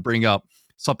do want to bring up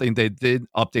something they did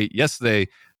update yesterday,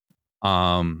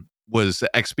 was the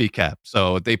XP cap.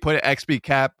 So they put an XP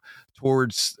cap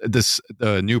towards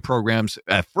the new programs.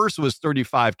 At first it was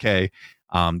 35K.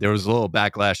 There was a little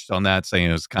backlash on that, saying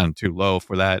it was kind of too low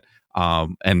for that.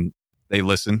 And they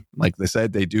listen, like they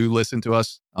said, they do listen to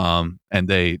us. And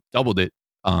they doubled it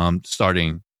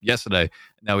starting yesterday.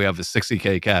 Now we have the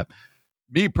 60K cap.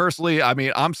 Me personally, I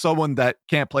mean, I'm someone that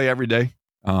can't play every day.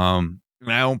 And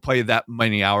I don't play that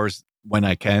many hours when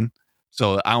I can.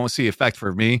 So I don't see effect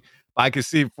for me. But I can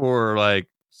see for like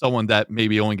someone that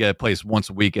maybe only get a place once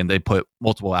a week and they put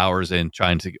multiple hours in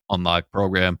trying to unlock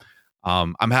program.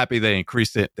 I'm happy they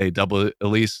increased it. They doubled it at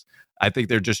least. I think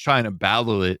they're just trying to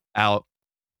battle it out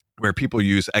where people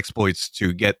use exploits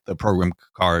to get the program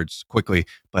cards quickly.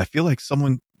 But I feel like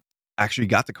someone actually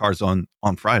got the cards on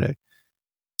Friday,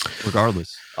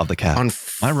 regardless of the cap. Am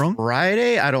I wrong?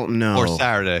 Friday? I don't know. Or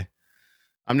Saturday.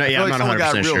 I'm not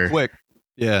 100% sure. Quick.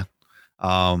 Yeah.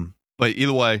 But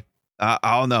either way,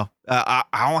 I don't know. I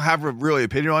don't have a really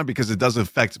opinion on it because it doesn't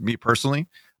affect me personally.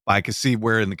 But I can see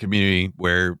where in the community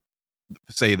where,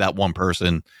 say, that one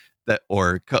person that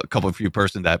or a couple of few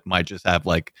person that might just have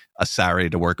like a Saturday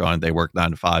to work on. They work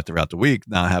 9 to 5 throughout the week,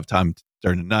 not have time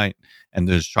during the night, and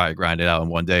just try to grind it out in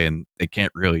one day, and they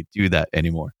can't really do that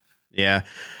anymore. Yeah,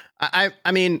 I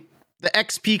mean, the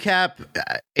XP cap,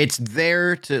 it's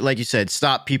there to, like you said,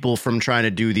 stop people from trying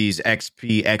to do these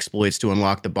XP exploits to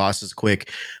unlock the bosses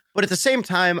quick. But at the same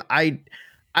time, I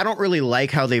don't really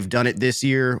like how they've done it this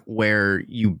year, where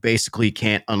you basically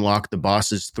can't unlock the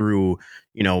bosses through,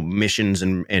 missions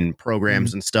and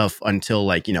programs and stuff until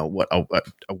like,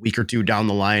 a week or two down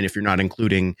the line, if you're not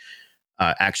including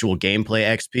actual gameplay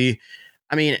XP.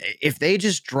 I mean, if they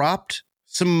just dropped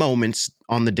some moments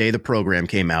on the day the program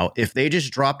came out, if they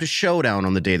just dropped a showdown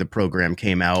on the day the program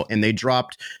came out, and they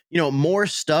dropped, more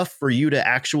stuff for you to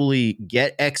actually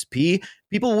get XP,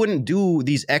 people wouldn't do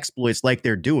these exploits like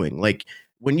they're doing. Like,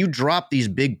 when you drop these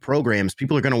big programs,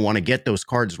 people are going to want to get those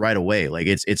cards right away. Like,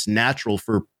 it's natural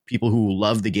for people who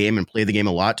love the game and play the game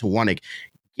a lot to want to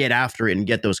get after it and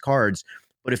get those cards.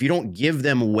 But if you don't give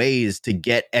them ways to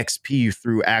get XP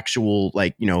through actual,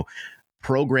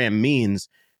 program means,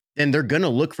 then they're going to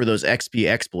look for those XP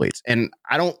exploits. And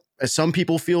some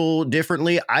people feel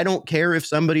differently. I don't care if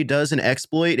somebody does an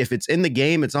exploit. If it's in the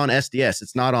game, it's on SDS.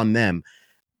 It's not on them.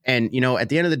 And, at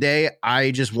the end of the day,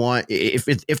 I just want,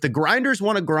 if the grinders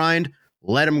want to grind,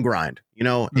 let them grind.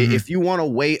 If you want to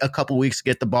wait a couple weeks to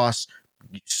get the boss,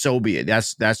 so be it.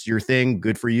 That's your thing.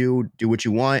 Good for you. Do what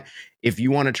you want. If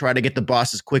you want to try to get the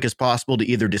boss as quick as possible to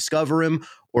either discover him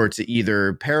or to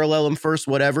either parallel him first,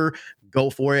 whatever, go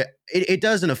for it. It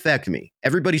doesn't affect me.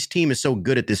 Everybody's team is so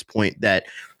good at this point that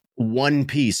one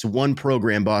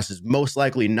program boss is most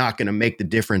likely not going to make the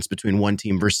difference between one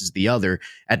team versus the other.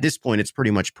 At this point, it's pretty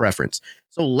much preference.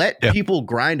 So let people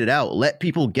grind it out. Let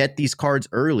people get these cards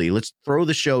early. Let's throw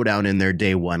the showdown in there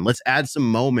day one. Let's add some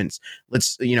moments.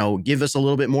 Let's, give us a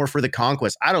little bit more for the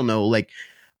conquest. I don't know. Like,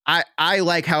 I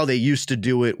like how they used to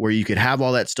do it, where you could have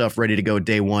all that stuff ready to go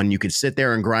day one. You could sit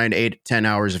there and grind 8-10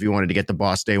 hours if you wanted to get the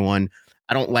boss day one.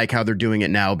 I don't like how they're doing it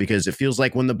now, because it feels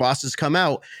like when the bosses come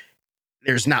out,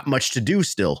 there's not much to do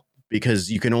still,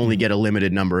 because you can only get a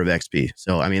limited number of XP.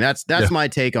 So, I mean, that's my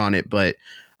take on it. But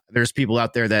there's people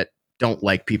out there that don't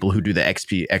like people who do the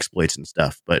XP exploits and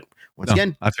stuff. But once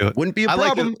again, I feel it wouldn't be a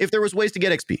problem if there was ways to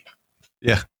get XP.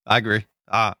 Yeah, I agree.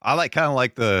 I kind of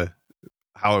like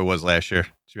how it was last year,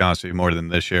 to be honest with you, more than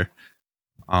this year.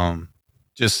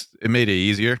 Just it made it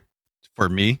easier for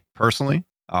me personally,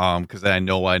 because I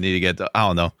know I need to get I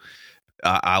don't know.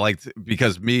 I liked,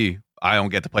 because I don't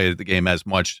get to play the game as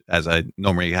much as I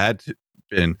normally had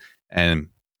been, and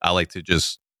I like to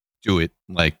just do it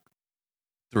like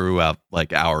throughout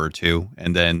like hour or two,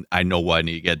 and then I know what I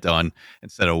need to get done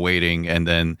instead of waiting, and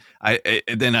then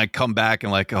I come back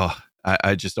and like, oh,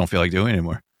 I just don't feel like doing it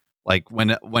anymore. Like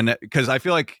because I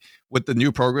feel like with the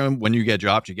new program, when you get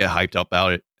dropped, you get hyped up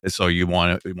about it, and so you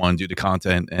want to do the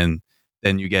content, and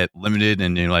then you get limited,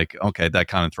 and you're like, okay, that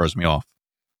kind of throws me off.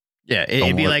 Yeah,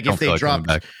 it'd be like if they dropped.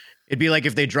 It'd be like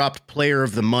if they dropped Player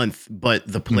of the Month, but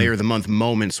the Player of the Month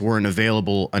moments weren't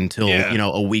available until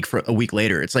a week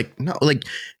later. It's like, no, like,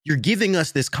 you're giving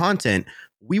us this content.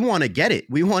 We want to get it.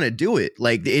 We want to do it.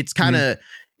 Like, it's kind of,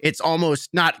 it's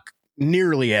almost not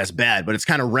nearly as bad, but it's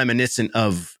kind of reminiscent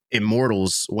of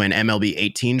Immortals when MLB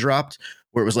 18 dropped,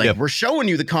 where it was like, we're showing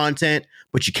you the content,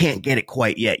 but you can't get it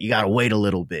quite yet. You got to wait a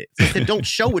little bit. It's like, don't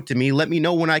show it to me. Let me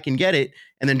know when I can get it,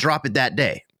 and then drop it that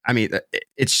day. I mean,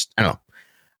 it's, I don't know.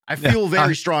 I feel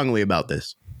very strongly about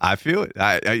this. I feel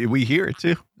it. We hear it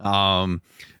too.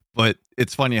 But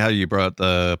it's funny how you brought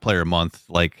the player month,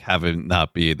 like having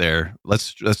not be there.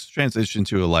 Let's transition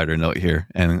to a lighter note here.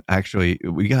 And actually,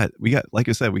 we got like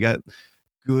I said, we got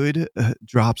good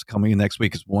drops coming in next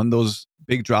week. It's one of those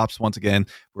big drops once again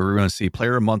where we're going to see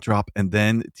player a month drop, and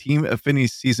then Team Affinity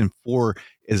season 4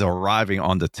 is arriving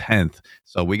on the 10th.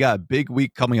 So we got a big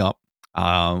week coming up.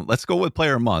 Let's go with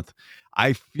player a month.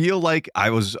 I feel like I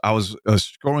was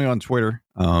scrolling on Twitter,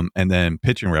 and then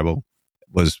Pitching Rebel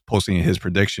was posting his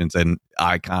predictions, and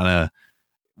I kind of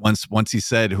once he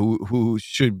said who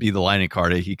should be the lightning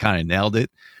card, he kind of nailed it.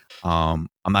 I'm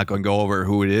not going to go over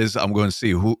who it is. I'm going to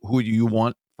see who do you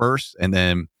want first, and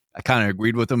then I kind of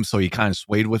agreed with him, so he kind of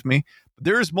swayed with me. But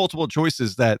there's multiple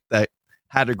choices that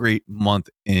had a great month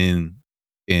in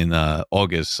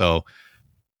August. So,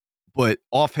 but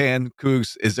offhand,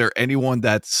 Cougs, is there anyone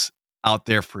that's out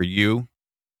there for you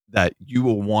that you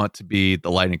will want to be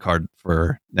the lightning card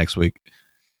for next week?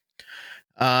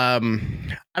 I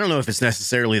don't know if it's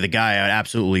necessarily the guy I'd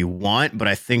absolutely want, but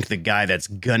I think the guy that's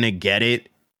gonna get it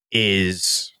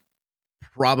is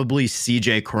probably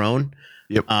CJ Cron.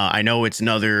 Yep. I know it's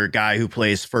another guy who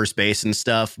plays first base and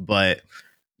stuff, but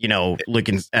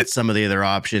looking at some of the other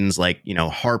options, like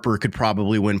Harper could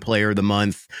probably win Player of the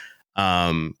Month.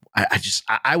 I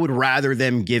would rather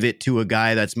them give it to a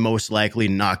guy that's most likely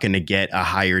not going to get a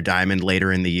higher diamond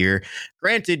later in the year.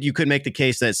 Granted, you could make the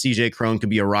case that CJ Cron could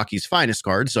be a Rockies finest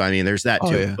card. So, I mean, there's that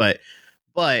too. Yeah.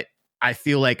 But I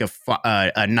feel like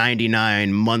a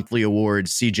 99 monthly award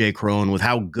CJ Cron, with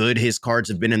how good his cards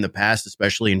have been in the past,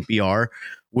 especially in BR,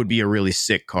 would be a really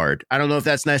sick card. I don't know if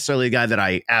that's necessarily a guy that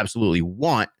I absolutely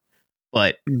want,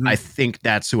 but I think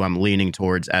that's who I'm leaning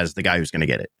towards as the guy who's going to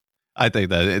get it. I think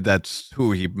that's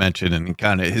who he mentioned, and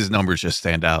kind of his numbers just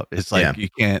stand out. It's like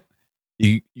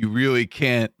you really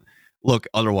can't look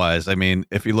otherwise. I mean,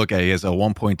 if you look at it, he has a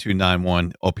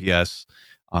 1.291 OPS.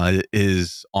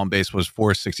 His on base was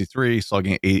 463,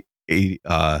 slugging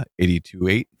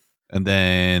 82.8, and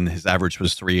then his average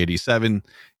was 387.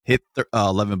 Hit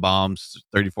 11 bombs,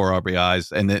 34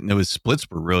 RBIs, and then his splits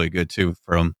were really good too,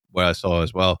 from what I saw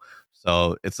as well.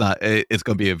 So it's going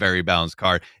to be a very balanced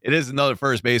card. It is another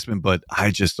first baseman, but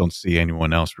I just don't see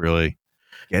anyone else really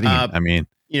getting it. I mean,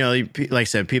 like I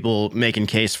said, people making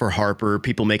case for Harper,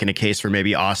 people making a case for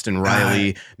maybe Austin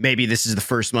Riley. Maybe this is the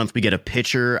first month we get a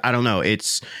pitcher. I don't know.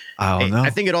 I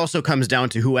think it also comes down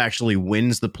to who actually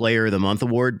wins the Player of the Month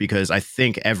award, because I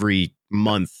think every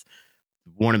month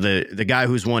one of the guy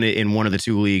who's won it in one of the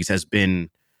two leagues has been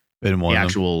the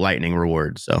actual Lightning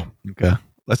reward. So okay.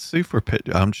 Let's see for pitch.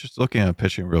 I'm just looking at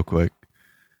pitching real quick.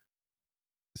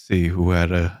 See who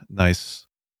had a nice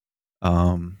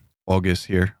August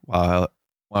here while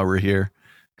we're here,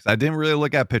 because I didn't really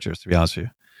look at pitchers, to be honest with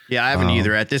you. Yeah, I haven't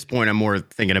either. At this point, I'm more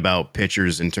thinking about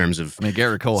pitchers in terms of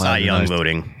Garrett Cole Cy Young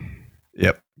voting.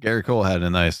 Yep, Garrett Cole had a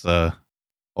nice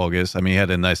August. I mean, he had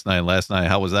a nice night last night.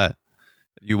 How was that?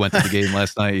 You went to the game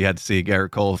last night. You had to see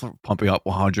Garrett Cole pumping up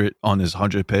 100 on his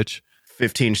 100 pitch.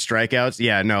 15 strikeouts.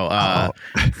 Yeah, no.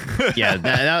 Yeah,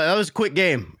 that was a quick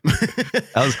game.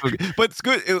 That was quick. But it's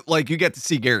good. You get to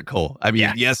see Garrett Cole. I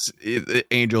mean, yes,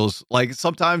 Angels. Like,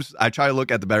 sometimes I try to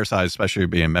look at the better side, especially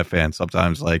being a Met fan.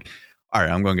 Sometimes, all right,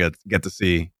 I'm going to get to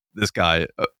see this guy.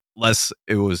 Less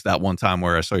it was that one time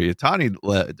where I saw Yatani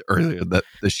earlier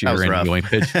this year, and he only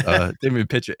didn't even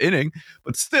pitch an inning,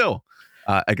 but still,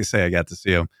 I can say I got to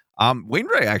see him.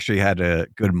 Wainwright actually had a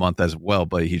good month as well,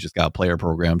 but he just got a player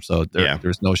program, so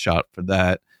there's no shot for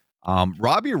that.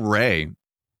 Robbie Ray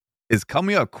is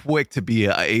coming up quick to be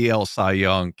an AL Cy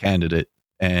Young candidate,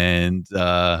 and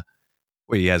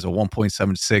he has a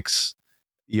 1.76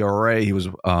 ERA. He was,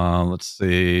 let's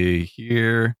see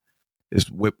here,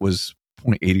 his WHIP was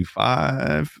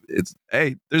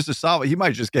 0.85. There's a solid. He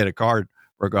might just get a card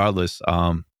regardless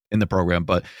in the program,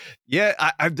 but yeah,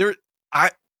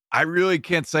 I really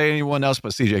can't say anyone else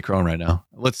but CJ Cron right now.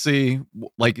 Let's see,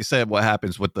 like you said, what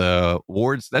happens with the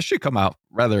awards. That should come out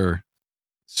rather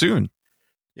soon.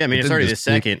 Yeah, I mean, it's already the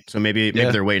second, so maybe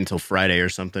they're waiting until Friday or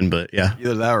something, but yeah.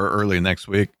 Either that or early next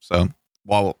week. So,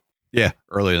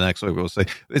 early next week, we'll say.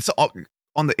 It's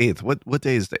on the 8th. What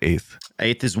day is the 8th?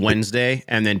 8th is Wednesday,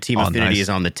 and then Team Affinity is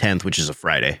on the 10th, which is a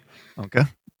Friday. Okay.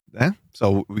 Yeah.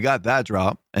 So we got that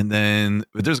drop, and then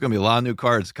there's going to be a lot of new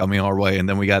cards coming our way, and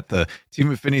then we got the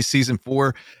Team Affinity Season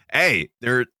 4. Hey,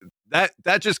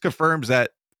 that just confirms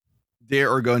that they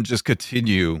are going to just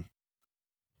continue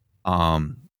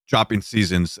dropping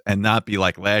seasons and not be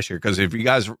like last year. Because if you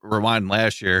guys rewind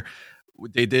last year,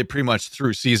 they did pretty much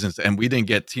through seasons, and we didn't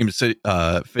get Team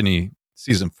Affinity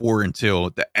Season 4 until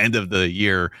the end of the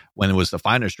year when it was the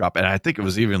finest drop, and I think it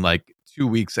was even 2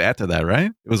 weeks after that,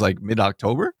 right? It was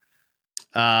mid-October.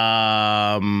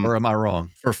 Or am I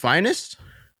wrong? For Finest?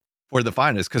 For the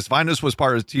Finest, because Finest was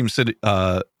part of Team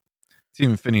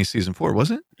Infinity Season 4,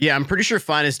 wasn't it? Yeah, I'm pretty sure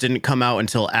Finest didn't come out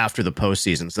until after the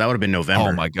postseason, so that would have been November.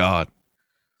 Oh my God.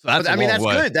 So that's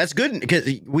good. That's good because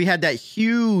we had that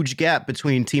huge gap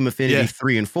between Team Affinity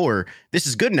 3 and 4. This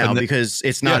is good now because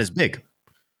it's not as big.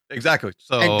 Exactly.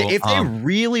 So and if they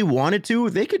really wanted to,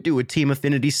 they could do a Team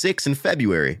Affinity 6 in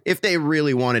February. If they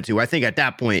really wanted to. I think at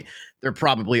that point, they're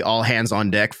probably all hands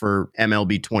on deck for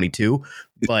MLB 22.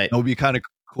 But it would be kind of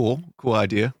cool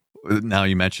idea. Now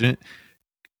you mention it.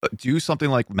 Do something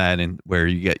like Madden where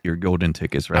you get your golden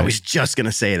tickets, right? I was just going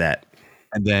to say that.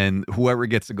 And then whoever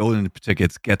gets the golden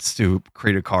tickets gets to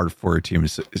create a card for a Team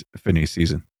Infinity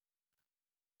season.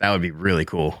 That would be really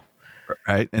cool.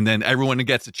 Right. And then everyone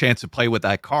gets a chance to play with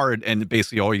that card. And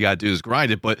basically all you got to do is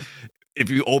grind it. But if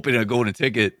you open a golden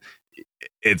ticket,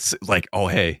 it's like, oh,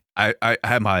 hey, I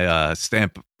have my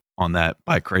stamp on that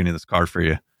by creating this card for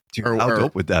you. Dude, how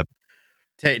dope with that?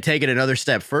 Take it another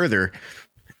step further.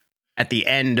 At the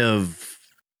end of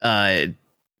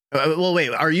well, wait,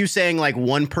 are you saying like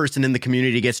one person in the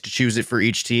community gets to choose it for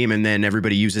each team and then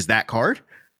everybody uses that card?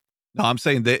 No, I'm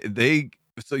saying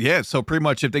so pretty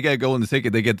much if they get a golden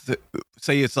ticket, they get to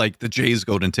say it's like the Jays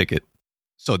golden ticket.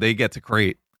 So they get to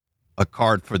create a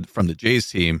card from the Jays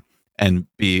team and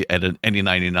be at an any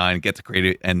 99, get to create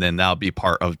it, and then that'll be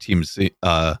part of Team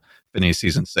Infinity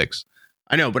Season 6.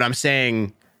 I know, but I'm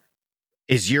saying,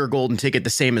 is your golden ticket the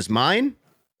same as mine?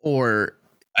 Or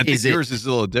I think yours is a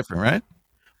little different, right?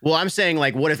 Well, I'm saying,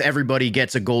 like, what if everybody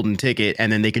gets a golden ticket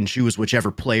and then they can choose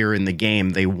whichever player in the game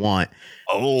they want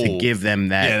to give them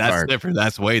that Yeah, that's card. different.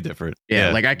 That's way different. Yeah,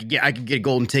 like I could get a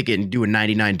golden ticket and do a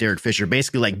 99 Derek Fisher.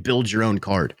 Basically, like, build your own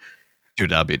card.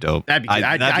 Dude, that'd be dope. I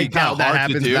doubt that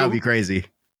happens. That would be crazy.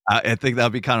 I think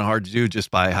that'd be kind of hard to do just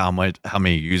by how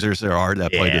many users there are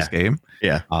that play this game.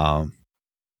 Yeah.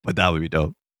 But that would be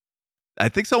dope. I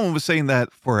think someone was saying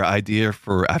that for an idea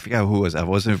for, I forgot who it was. I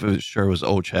wasn't sure it was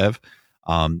Ochev.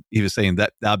 He was saying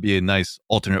that'd be a nice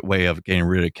alternate way of getting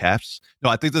rid of caps. No,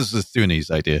 I think this is Thuni's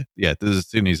idea. Yeah, this is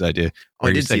Thuni's idea. Oh,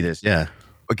 I did see this. Yeah.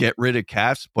 Get rid of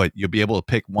caps, but you'll be able to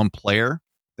pick one player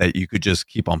that you could just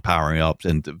keep on powering up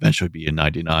and eventually be a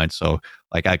 99. So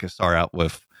like I could start out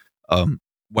with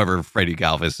whoever Freddie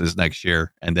Galvis is next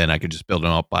year, and then I could just build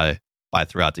him up by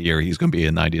throughout the year. He's going to be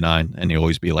a 99, and he'll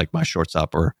always be like my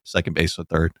shortstop or second base or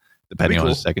third, depending on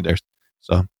his secondaries.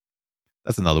 So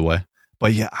that's another way.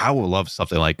 But yeah, I would love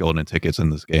something like golden tickets in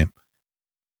this game.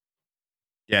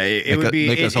 Yeah, it would be.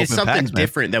 It's something packs,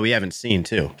 different that we haven't seen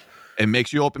too. It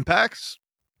makes you open packs.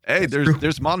 Hey,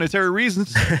 there's monetary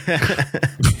reasons.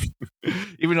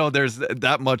 Even though there's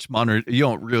that much money, you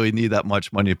don't really need that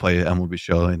much money to play MLB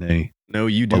Show in a. No,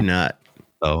 you do not.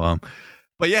 So,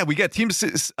 but yeah, we got Team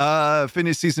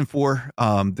Finish Season 4.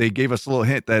 They gave us a little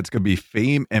hint that it's going to be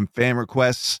fame and fan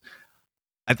requests.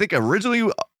 I think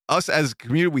originally us as a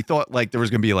community, we thought like there was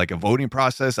going to be like a voting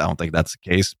process. I don't think that's the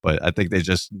case, but I think they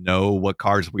just know what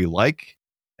cards we like,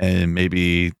 and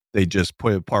maybe they just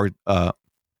put it part of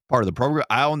the program.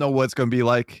 I don't know what it's going to be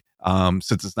like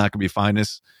since it's not going to be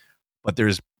Finest, but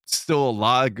there's still a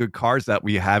lot of good cards that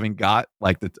we haven't got.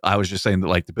 Like I was just saying that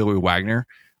like the Billy Wagner,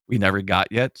 we never got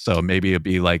yet. So maybe it'd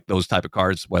be like those type of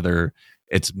cards, whether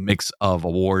it's mix of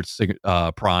awards,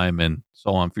 prime, and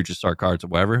so on, future star cards or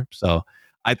whatever. So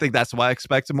I think that's why I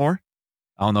expected more.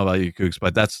 I don't know about you, Cougs,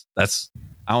 but that's.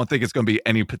 I don't think it's going to be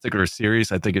any particular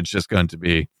series. I think it's just going to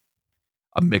be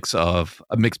a mixed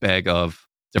bag of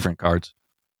different cards.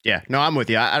 Yeah, no, I'm with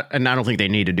you. And I don't think they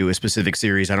need to do a specific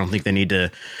series. I don't think they need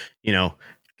to,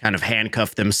 kind of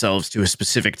handcuff themselves to a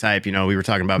specific type. We were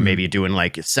talking about maybe doing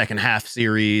like a second half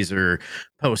series or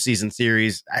postseason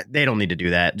series. They don't need to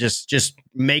do that. Just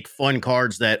make fun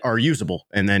cards that are usable,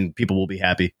 and then people will be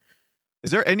happy. Is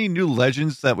there any new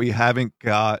legends that we haven't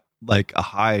got like a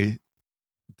high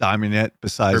diamond yet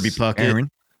besides Kirby Puckett?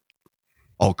 Aaron?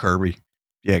 Oh, Kirby.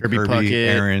 Yeah, Kirby Puckett,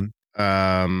 Aaron.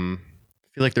 I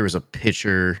feel like there was a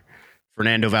pitcher,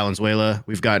 Fernando Valenzuela.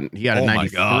 He got a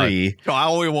 93. God. I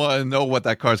only want to know what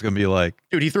that card's going to be like.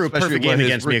 Dude, he threw a perfect game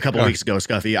against me a couple weeks ago,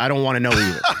 Scuffy. I don't want to know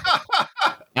either.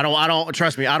 I don't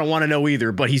trust me. I don't want to know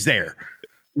either, but he's there.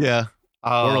 Yeah.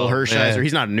 Oral Hershiser.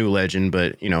 He's not a new legend,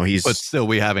 but he's. But still,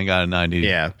 we haven't got a 90.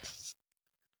 Yeah.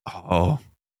 Oh,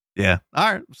 yeah.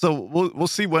 All right. So we'll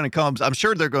see when it comes. I'm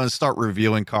sure they're going to start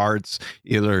reviewing cards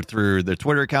either through their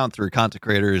Twitter account, through content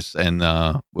creators, and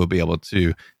we'll be able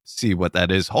to see what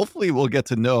that is. Hopefully, we'll get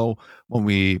to know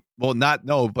not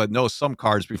know, but know some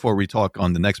cards before we talk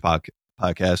on the next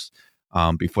podcast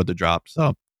before the drop.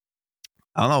 So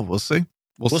I don't know. We'll see.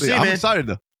 We'll see. I'm excited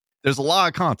though. There's a lot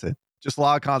of content. just a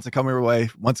lot of content coming your way.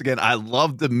 Once again, I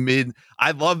love the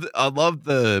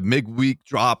midweek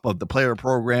drop of the player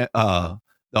program,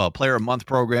 the player month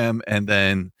program, and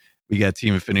then we got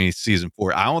Team Infinity Season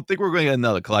 4. I don't think we're going to get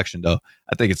another collection, though.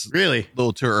 I think it's really a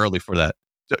little too early for that.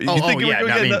 You think we're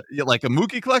going to get like a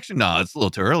Mookie collection? No, it's a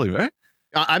little too early, right?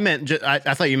 I meant, I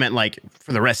thought you meant like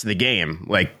for the rest of the game.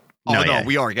 Like, no,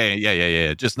 we are getting,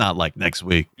 yeah. Just not like next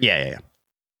week. Yeah.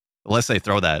 Unless they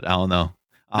throw that. I don't know.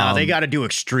 No, they got to do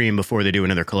Extreme before they do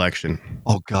another collection.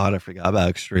 Oh, God, I forgot about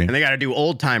Extreme. And they got to do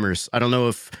Old Timers. I don't know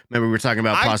if, remember we were talking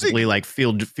about possibly like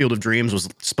Field of Dreams was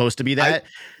supposed to be that.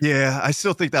 I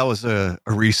still think that was a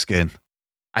reskin.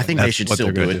 I think they should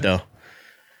still do it, though.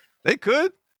 They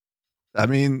could. I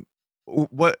mean,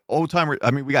 what Old Timer?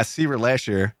 I mean, we got Seaver last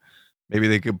year. Maybe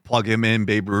they could plug him in,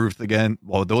 Babe Ruth again.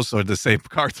 Well, those are the same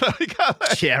cards that we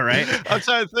got. Yeah, right. I'm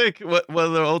trying to think what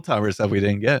other Old Timers that we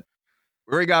didn't get.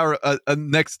 We already got a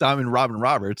next time in Robin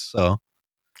Roberts, so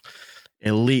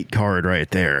elite card right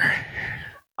there.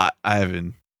 I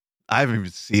haven't even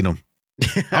seen him.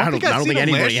 I don't think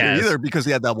anybody has either, because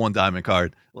he had that one diamond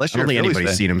card. I don't think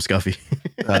anybody's seen him, Scuffy.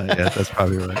 Yeah, that's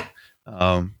probably right.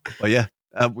 But yeah.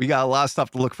 We got a lot of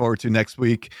stuff to look forward to next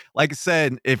week. Like I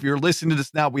said, if you're listening to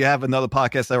this now, we have another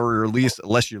podcast that will release.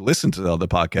 Unless you listen to the other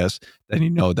podcast, then you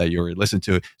know that you're listening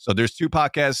to it. So there's 2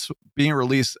 podcasts being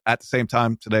released at the same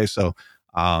time today. So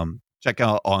check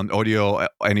out on audio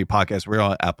any podcast. We're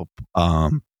on Apple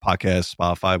Podcasts,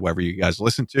 Spotify, wherever you guys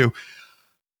listen to.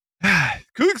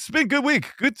 It's been a good week.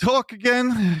 Good talk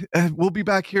again. We'll be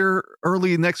back here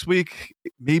early next week.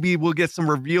 Maybe we'll get some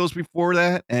reveals before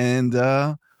that,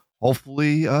 and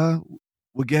hopefully,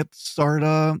 we'll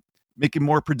start making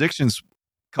more predictions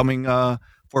coming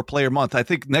for Player Month. I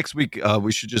think next week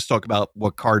we should just talk about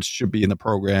what cards should be in the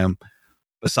program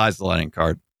besides the Lightning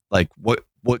card. Like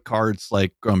what cards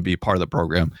like going to be part of the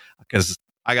program? Because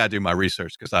I got to do my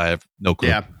research because I have no clue.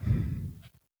 Yeah,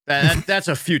 that's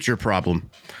a future problem.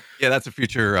 Yeah, that's a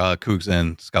future Cougs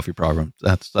and Scuffy problem.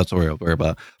 That's what we're worried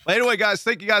about. But anyway, guys,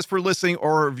 thank you guys for listening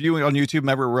or viewing on YouTube.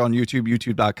 Remember, we're on YouTube,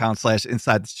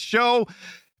 youtube.com/Inside the Show.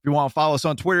 If you want to follow us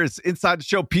on Twitter, it's Inside the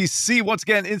Show PC. Once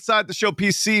again, Inside the Show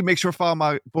PC. Make sure to follow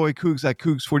my boy Cougs at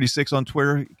Cougs46 on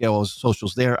Twitter. Get all his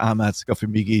socials there. I'm at Scuffy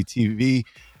McGee TV.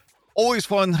 Always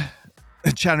fun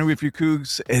chatting with you,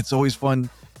 Cougs. It's always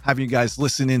fun having you guys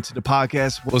listen into the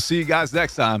podcast. We'll see you guys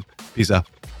next time. Peace out.